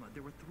in Aoyama,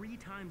 there were 3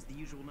 times the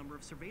usual number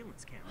of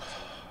surveillance cameras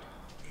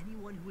around.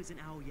 Anyone who was in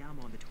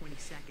Aoyama on the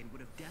 22nd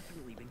would have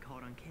definitely been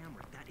caught on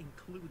camera. That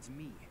includes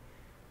me.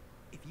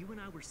 If you and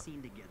I were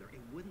seen together,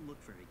 it wouldn't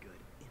look very good.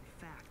 In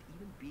fact,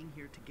 even being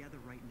here together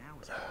right now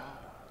is a problem.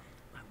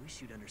 I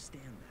wish you'd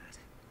understand that.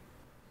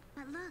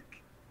 But look,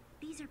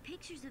 these are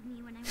pictures of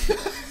me when I was in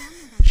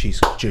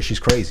Aoyama. She's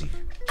crazy.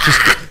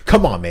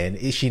 Come on, man.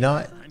 Is she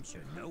not? I'm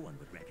sure no one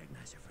would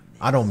recognize her from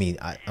this. I don't mean.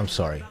 I'm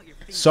sorry.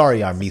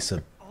 Sorry, our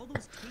Misa All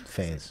those tapes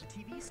fans. at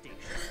the TV station,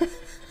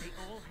 they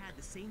all had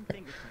the same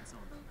fingerprints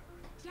on them.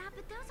 Yeah,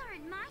 but those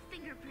aren't my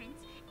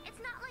fingerprints.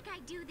 It's not like I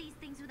do these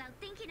things without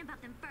thinking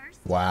about them first.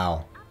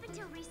 Wow. Up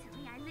until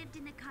recently, I lived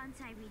in the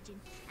Kansai region,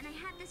 and I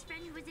had this friend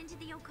who was into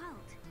the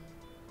occult.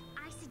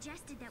 I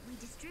suggested that we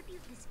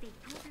distribute this fake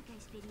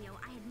poltergeist video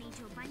I had made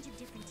to a bunch of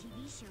different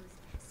TV shows,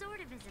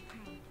 sort of as a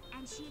prank,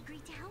 and she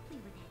agreed to help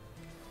me with it.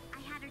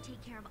 I had her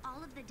take care of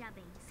all of the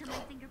dubbing, so my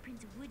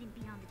fingerprints wouldn't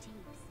be on the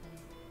tapes.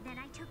 Then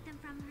I took them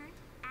from her,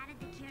 added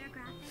the Kira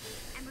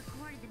graphics, and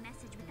recorded the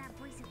message with that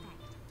voice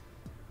effect.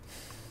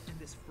 And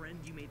this friend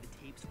you made the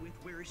tapes with,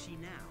 where is she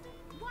now?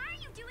 Why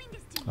are you doing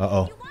this to me?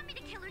 Uh-oh. If you want me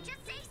to kill her,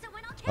 just say so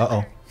and I'll kill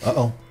Uh-oh. her.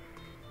 Uh-oh.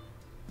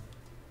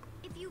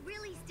 If you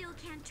really still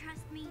can't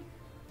trust me,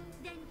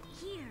 then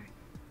here,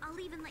 I'll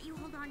even let you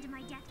hold on to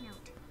my Death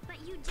Note. But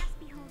you'd just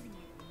be holding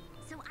it.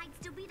 So I'd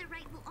still be the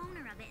rightful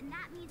owner of it, and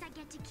that means I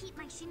get to keep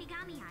my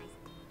Shinigami eyes.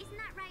 Isn't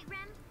that right,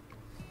 Rem?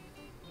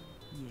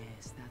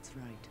 Yes, that's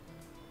right.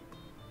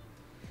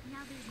 Now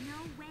there's no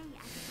way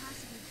I could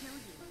possibly kill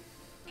you.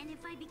 And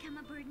if I become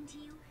a burden to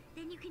you,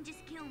 then you can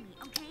just kill me,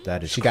 okay?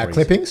 That is She got crazy.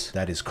 clippings?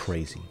 That is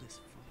crazy. This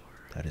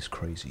far. That is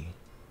crazy.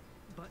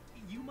 But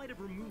you might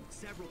have removed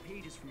several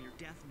pages from your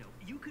Death Note.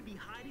 You could be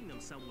hiding them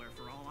somewhere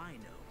for all I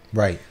know.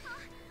 Right.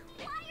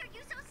 Why are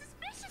you so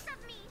suspicious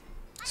of me?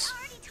 I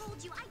already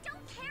told you I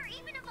don't care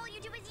even if all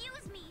you do is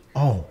use me.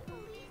 Oh.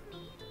 Believe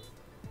me.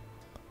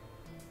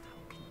 How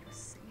can you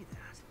say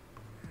that?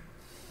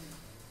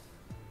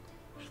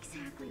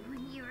 Exactly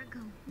 1 year ago,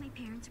 my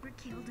parents were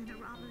killed in a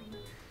robbery.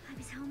 I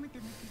was home with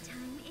them at the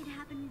time. It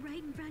happened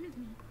right in front of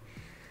me.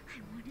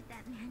 I wanted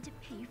that man to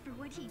pay for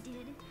what he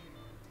did.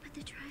 But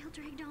the trial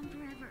dragged on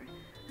forever.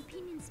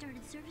 Opinions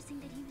started surfacing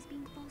that he was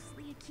being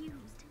falsely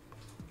accused.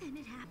 Then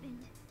it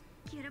happened.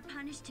 Kira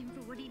punished him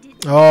for what he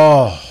did.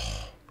 Oh.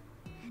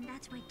 And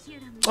that's why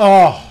Kira...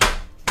 Oh.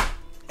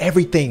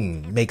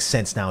 Everything makes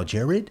sense now,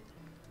 Jared.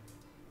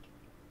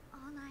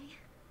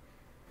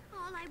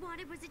 All I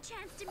wanted was a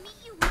chance to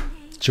meet you one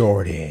day.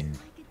 Jordan.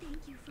 I could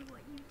thank you for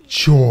what you did.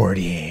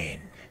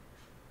 Jordan.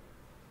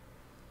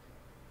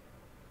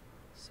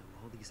 So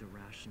all these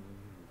irrational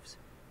moves,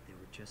 they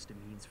were just a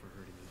means for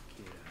her to meet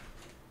Kira.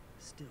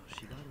 Still,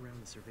 she got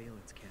around the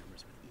surveillance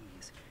cameras with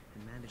ease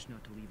and managed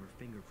not to leave her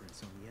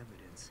fingerprints on the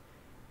evidence.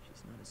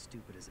 She's not as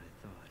stupid as I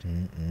thought.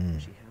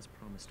 She has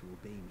promised to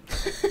obey me.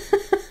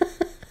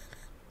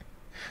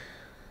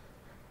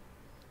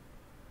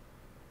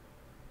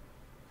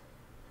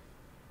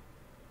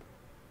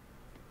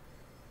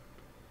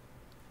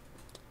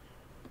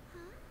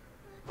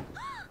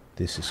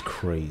 This is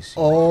crazy.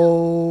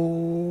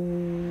 Oh.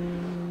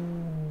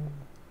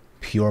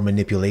 Pure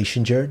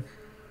manipulation, Jared?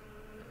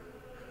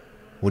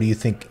 What do you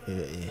think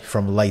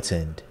from Light's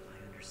end? I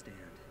understand.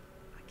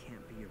 I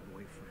can't be your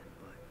boyfriend,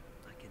 but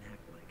I can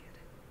act like it.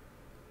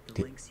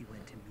 The lengths you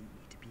went to meet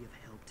me, to be of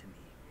help to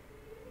me.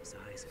 Those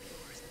eyes of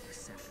yours that you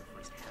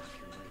sacrificed half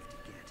your life to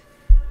get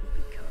will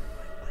become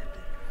my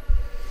weapon.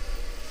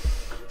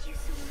 Thank you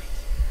so much.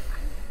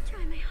 I'll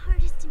try my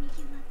hardest to make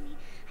you love me.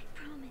 I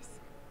promise.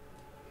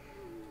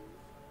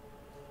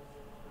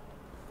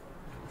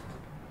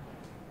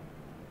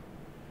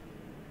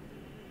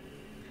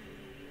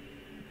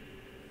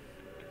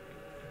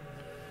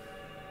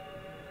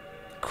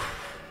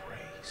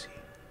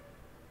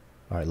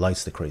 All right,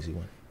 Light's the crazy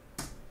one.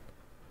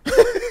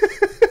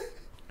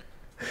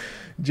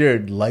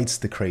 Jared, Light's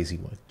the crazy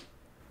one.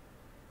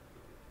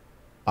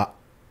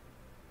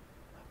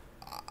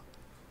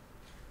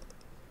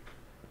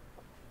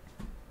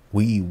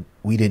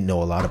 We didn't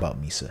know a lot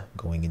about Misa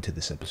going into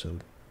this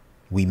episode.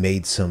 We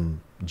made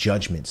some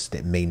judgments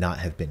that may not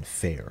have been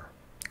fair.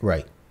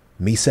 Right.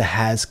 Misa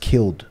has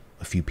killed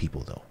a few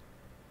people, though.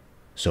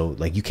 So,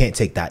 like, you can't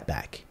take that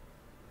back.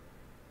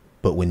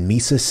 But when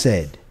Misa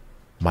said,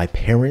 my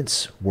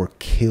parents were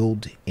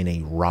killed in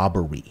a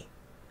robbery,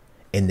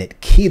 and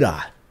that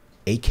Kira,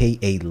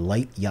 a.k.a.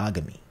 Light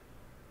Yagami,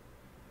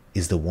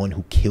 is the one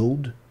who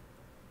killed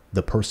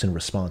the person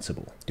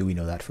responsible. Do we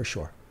know that for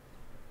sure?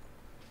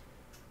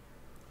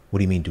 What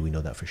do you mean, do we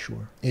know that for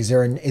sure? Is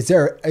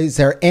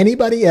there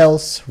anybody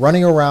else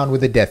running around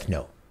with a death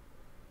note?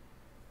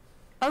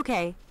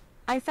 Okay,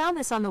 I found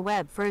this on the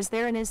web for Is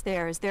There and Is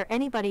There. Is there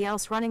anybody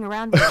else running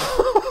around with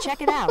it?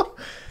 Check it out.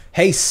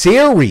 Hey,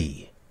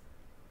 Siri.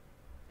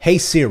 Hey,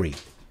 Siri.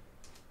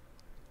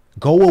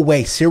 Go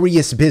away.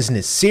 Serious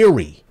business.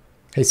 Siri.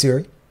 Hey,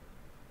 Siri.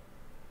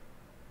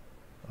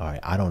 All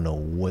right, I don't know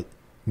what.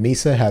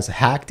 Misa has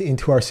hacked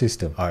into our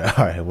system. All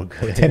right, we're good.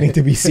 Pretending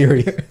to be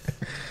Siri.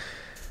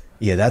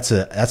 Yeah, that's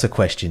a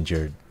question,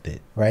 Jared,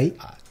 that right?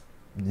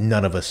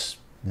 None of us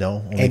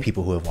know. Only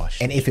people who have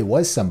watched. And if it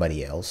was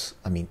somebody else,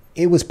 I mean,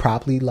 it was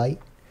probably Light.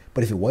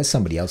 But if it was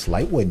somebody else,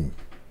 Light wouldn't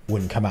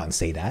come out and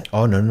say that.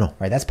 Oh, no.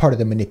 Right? That's part of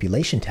the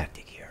manipulation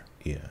tactic here.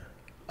 Yeah.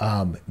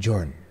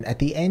 Jordan, at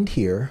the end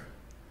here,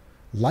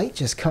 Light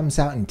just comes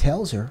out and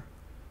tells her,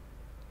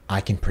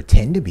 I can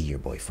pretend to be your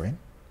boyfriend.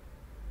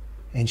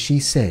 And she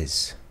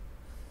says,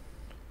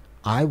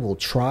 I will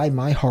try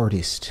my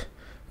hardest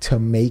to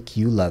make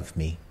you love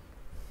me.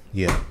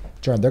 Yeah.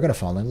 Jordan, they're going to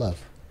fall in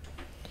love.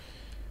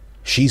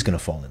 She's going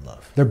to fall in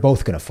love. They're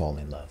both going to fall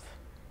in love.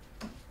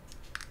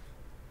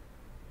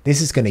 This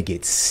is going to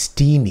get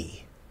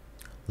steamy.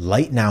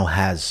 Light now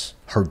has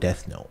her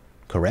death note,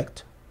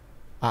 correct?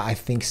 I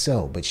think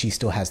so, but she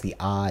still has the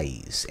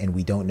eyes, and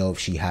we don't know if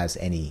she has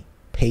any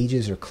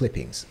pages or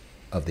clippings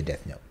of the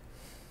death note.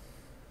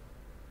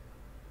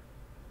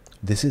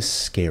 This is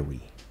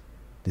scary.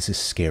 This is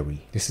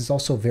scary. This is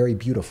also very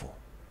beautiful.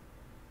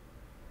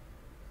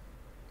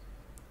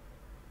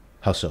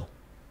 How so?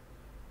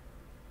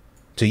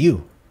 To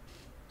you.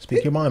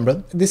 Speak your mind,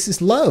 brother. This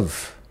is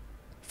love.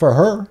 For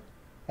her.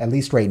 At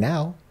least right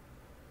now.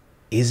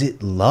 Is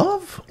it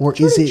love? Or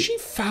is it... She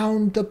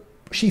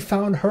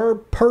found her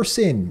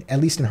person.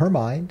 At least in her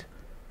mind.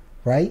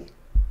 Right?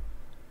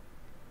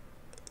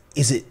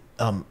 Is it...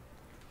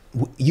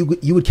 You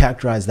would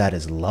characterize that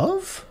as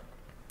love?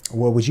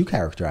 What would you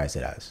characterize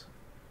it as?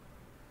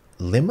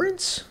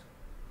 Limerence?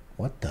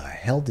 What the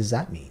hell does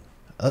that mean?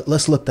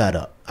 Let's look that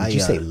up. Did you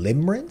say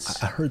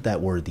limerence? I heard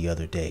that word the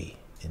other day,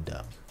 and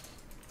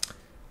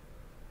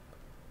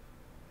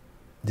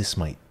this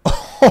might.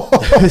 All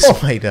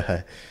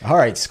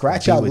right,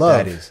 scratch out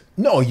love. That is.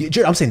 No,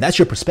 I'm saying that's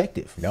your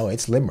perspective. No,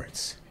 it's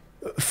limerence.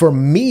 For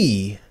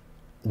me,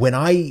 when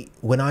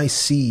I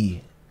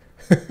see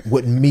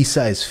what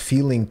Misa is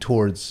feeling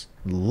towards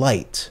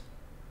Light,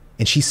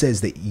 and she says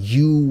that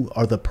you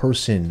are the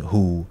person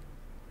who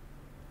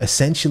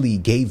essentially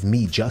gave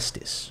me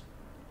justice.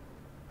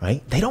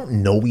 Right? They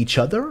don't know each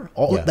other.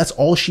 That's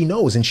all she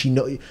knows. And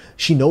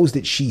she knows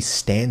that she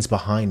stands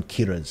behind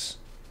Kira's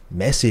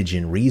message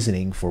and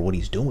reasoning for what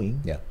he's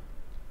doing. Yeah.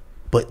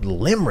 But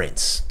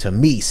limerence, to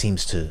me,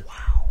 seems to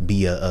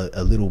be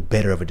a little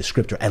better of a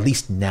descriptor, at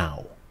least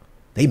now.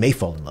 They may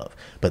fall in love,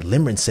 but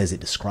limerence says it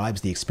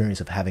describes the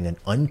experience of having an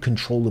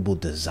uncontrollable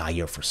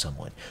desire for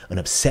someone, an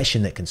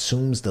obsession that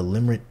consumes the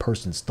limerent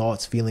person's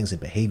thoughts, feelings,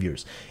 and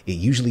behaviors. It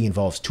usually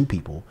involves two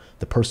people,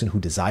 the person who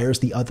desires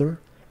the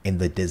other and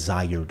the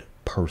desired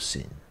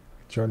person.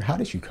 Jordan, how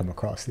did you come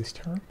across this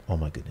term? Oh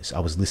my goodness. I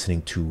was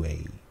listening to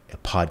a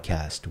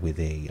podcast with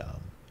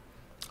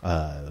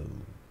I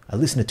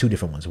listened to two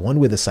different ones. One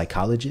with a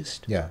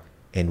psychologist. Yeah.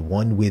 And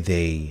one with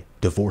a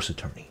divorce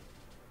attorney.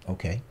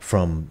 Okay.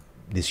 From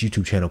this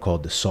YouTube channel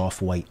called The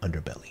Soft White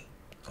Underbelly.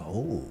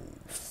 Oh.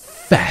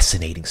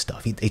 Fascinating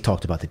stuff. They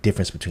talked about the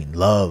difference between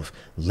love,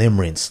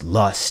 limerence,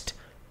 lust.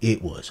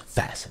 It was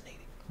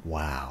fascinating.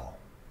 Wow.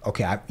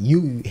 Okay,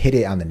 you hit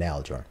it on the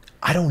nail, Jordan.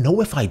 I don't know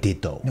if I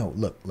did, though. No,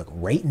 look.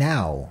 Right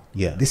now,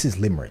 this is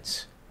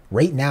limerence.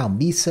 Right now,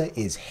 Misa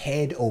is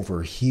head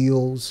over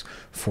heels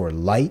for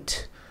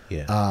Light.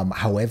 Yeah.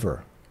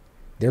 However,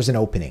 there's an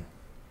opening,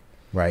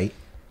 right?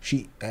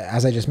 She,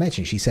 as I just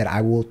mentioned, she said, I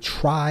will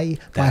try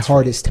my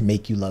hardest to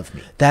make you love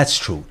me. That's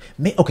true.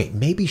 Okay,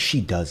 maybe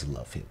she does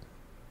love him.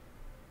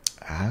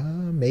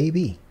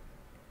 Maybe.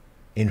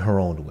 In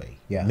her own way.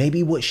 Yeah.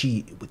 Maybe what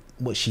she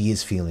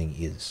is feeling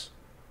is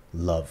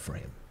love for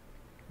him.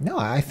 No,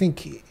 I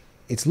think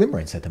it's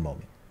limerence at the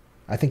moment.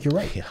 I think you're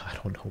right. Yeah, I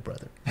don't know,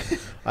 brother.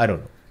 I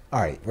don't know. All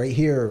right, right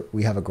here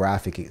we have a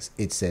graphic.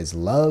 It says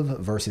love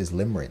versus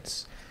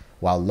limerence.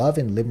 While love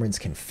and limerence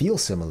can feel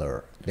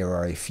similar, there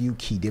are a few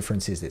key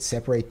differences that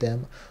separate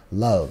them.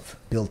 Love,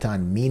 built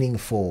on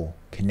meaningful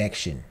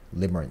connection.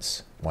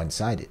 Limerence,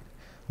 one-sided.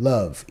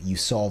 Love, you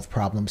solve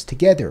problems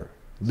together.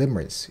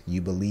 Limerence,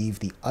 you believe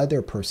the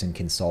other person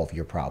can solve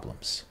your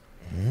problems.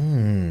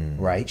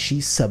 Right?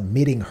 She's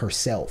submitting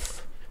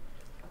herself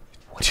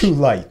to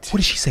light. What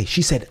did she say?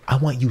 She said, I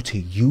want you to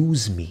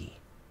use me.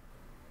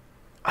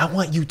 I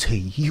want you to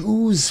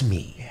use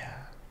me.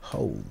 Yeah.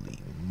 Holy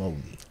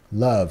moly.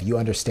 Love, you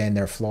understand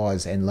their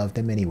flaws and love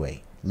them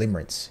anyway.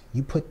 Limerence,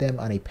 you put them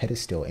on a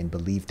pedestal and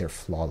believe they're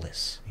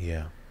flawless.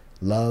 Yeah.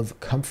 Love,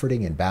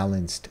 comforting and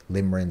balanced.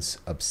 Limerence,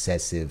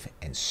 obsessive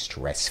and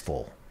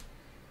stressful.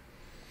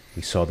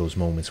 We saw those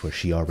moments where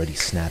she already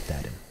snapped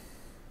at him.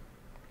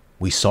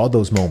 We saw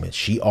those moments.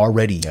 She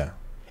already,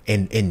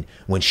 and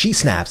when she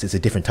snaps, it's a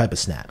different type of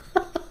snap.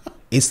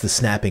 It's the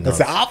snapping of,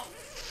 I'll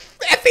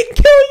effing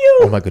kill you.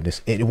 Oh my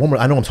goodness. And one more,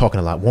 I know I'm talking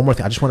a lot. One more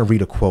thing. I just want to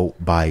read a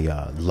quote by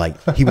Light.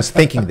 He was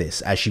thinking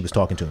this as she was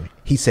talking to him.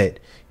 He said,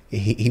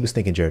 he was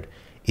thinking, Jared,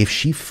 if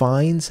she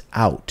finds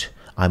out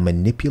I'm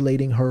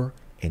manipulating her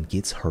and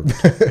gets hurt,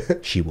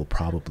 she will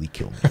probably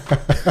kill me.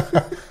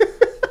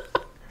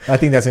 I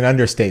think that's an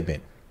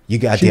understatement. You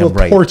goddamn She will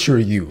right. torture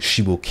you.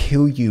 She will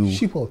kill you.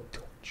 She will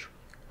torture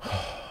you.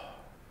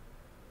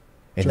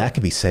 And that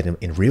can be said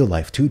in real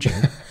life too,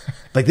 Jared.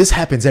 Like this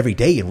happens every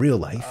day in real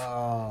life.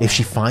 If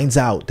she finds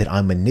out that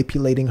I'm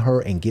manipulating her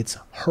and gets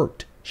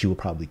hurt, she will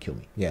probably kill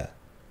me. Yeah.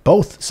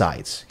 Both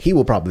sides. He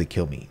will probably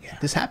kill me. Yeah.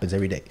 This happens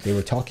every day. They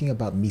were talking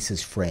about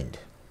Misa's friend,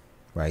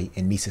 right?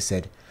 And Misa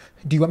said,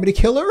 do you want me to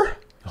kill her?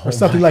 Or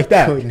something like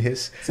that.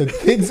 Goodness. So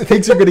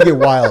things are going to get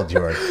wild,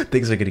 George.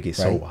 Things are going to get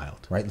so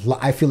wild. Right?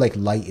 I feel like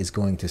Light is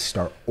going to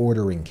start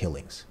ordering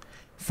killings.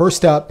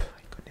 First up.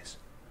 My goodness.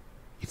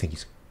 You think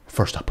he's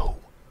first up who?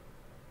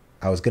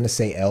 I was going to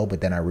say L, but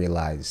then I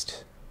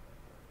realized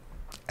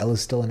L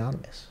is still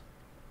anonymous.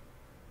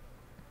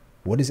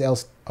 What is L?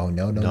 Oh,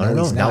 no,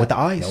 he's not. Not with the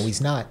eyes. No, he's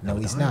not. No,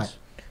 he's not.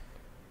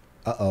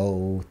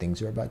 Uh-oh.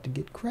 Things are about to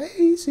get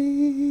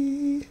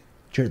crazy.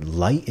 Jared,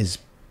 Light is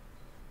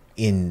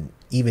in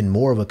even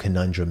more of a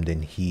conundrum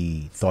than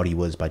he thought he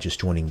was by just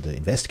joining the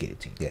investigative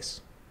team.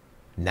 Yes.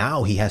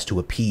 Now he has to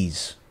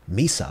appease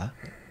Misa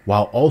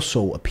while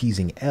also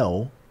appeasing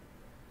L.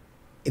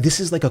 This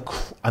is like I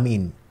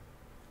don't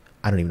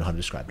even know how to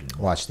describe it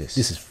anymore. Watch this.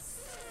 This is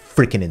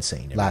freaking insane.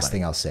 Everybody. Last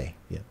thing I'll say.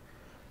 Yeah.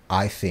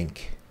 I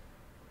think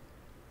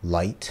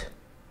Light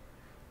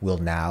will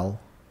now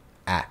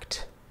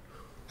act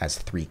as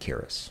 3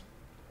 Kiras.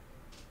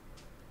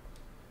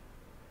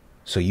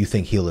 So you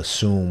think he'll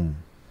assume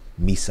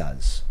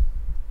Misa's?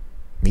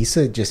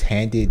 Misa just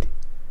handed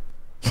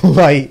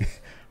Light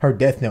her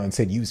death note and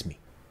said, use me.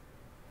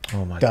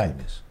 Oh my Done.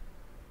 goodness.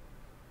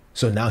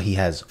 So now he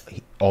has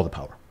all the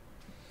power.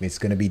 It's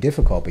going to be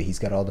difficult, but he's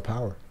got all the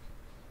power.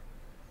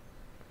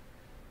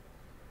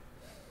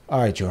 All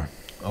right, Jor.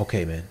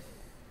 Okay, man.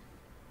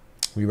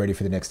 We ready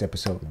for the next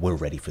episode? We're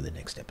ready for the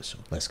next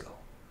episode. Let's go.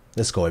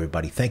 Let's go,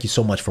 everybody. Thank you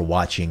so much for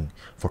watching,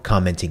 for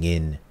commenting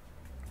in.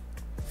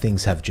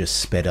 Things have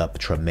just sped up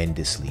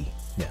tremendously.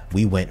 Yeah.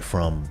 We went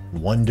from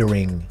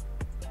wondering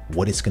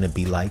what it's going to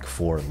be like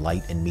for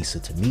Light and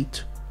Misa to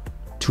meet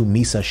to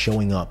Misa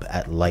showing up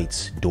at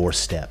Light's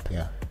doorstep.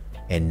 Yeah.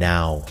 And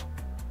now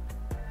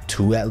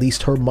to at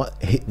least her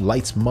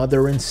Light's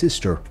mother and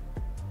sister.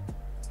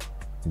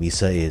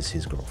 Misa is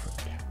his girlfriend.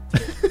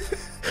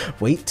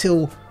 Wait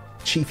till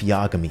Chief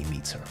Yagami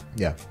meets her.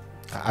 Yeah.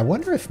 I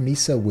wonder if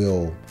Misa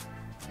will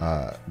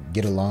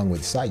get along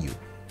with Sayu,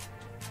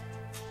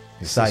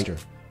 his sister.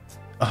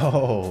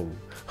 Oh.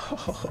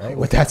 Right?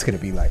 What that's going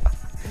to be like.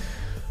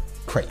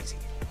 Crazy.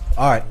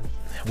 All right.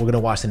 We're going to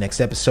watch the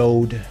next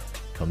episode.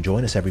 Come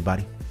join us,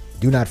 everybody.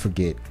 Do not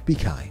forget, be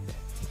kind.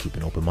 And keep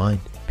an open mind.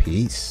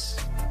 Peace.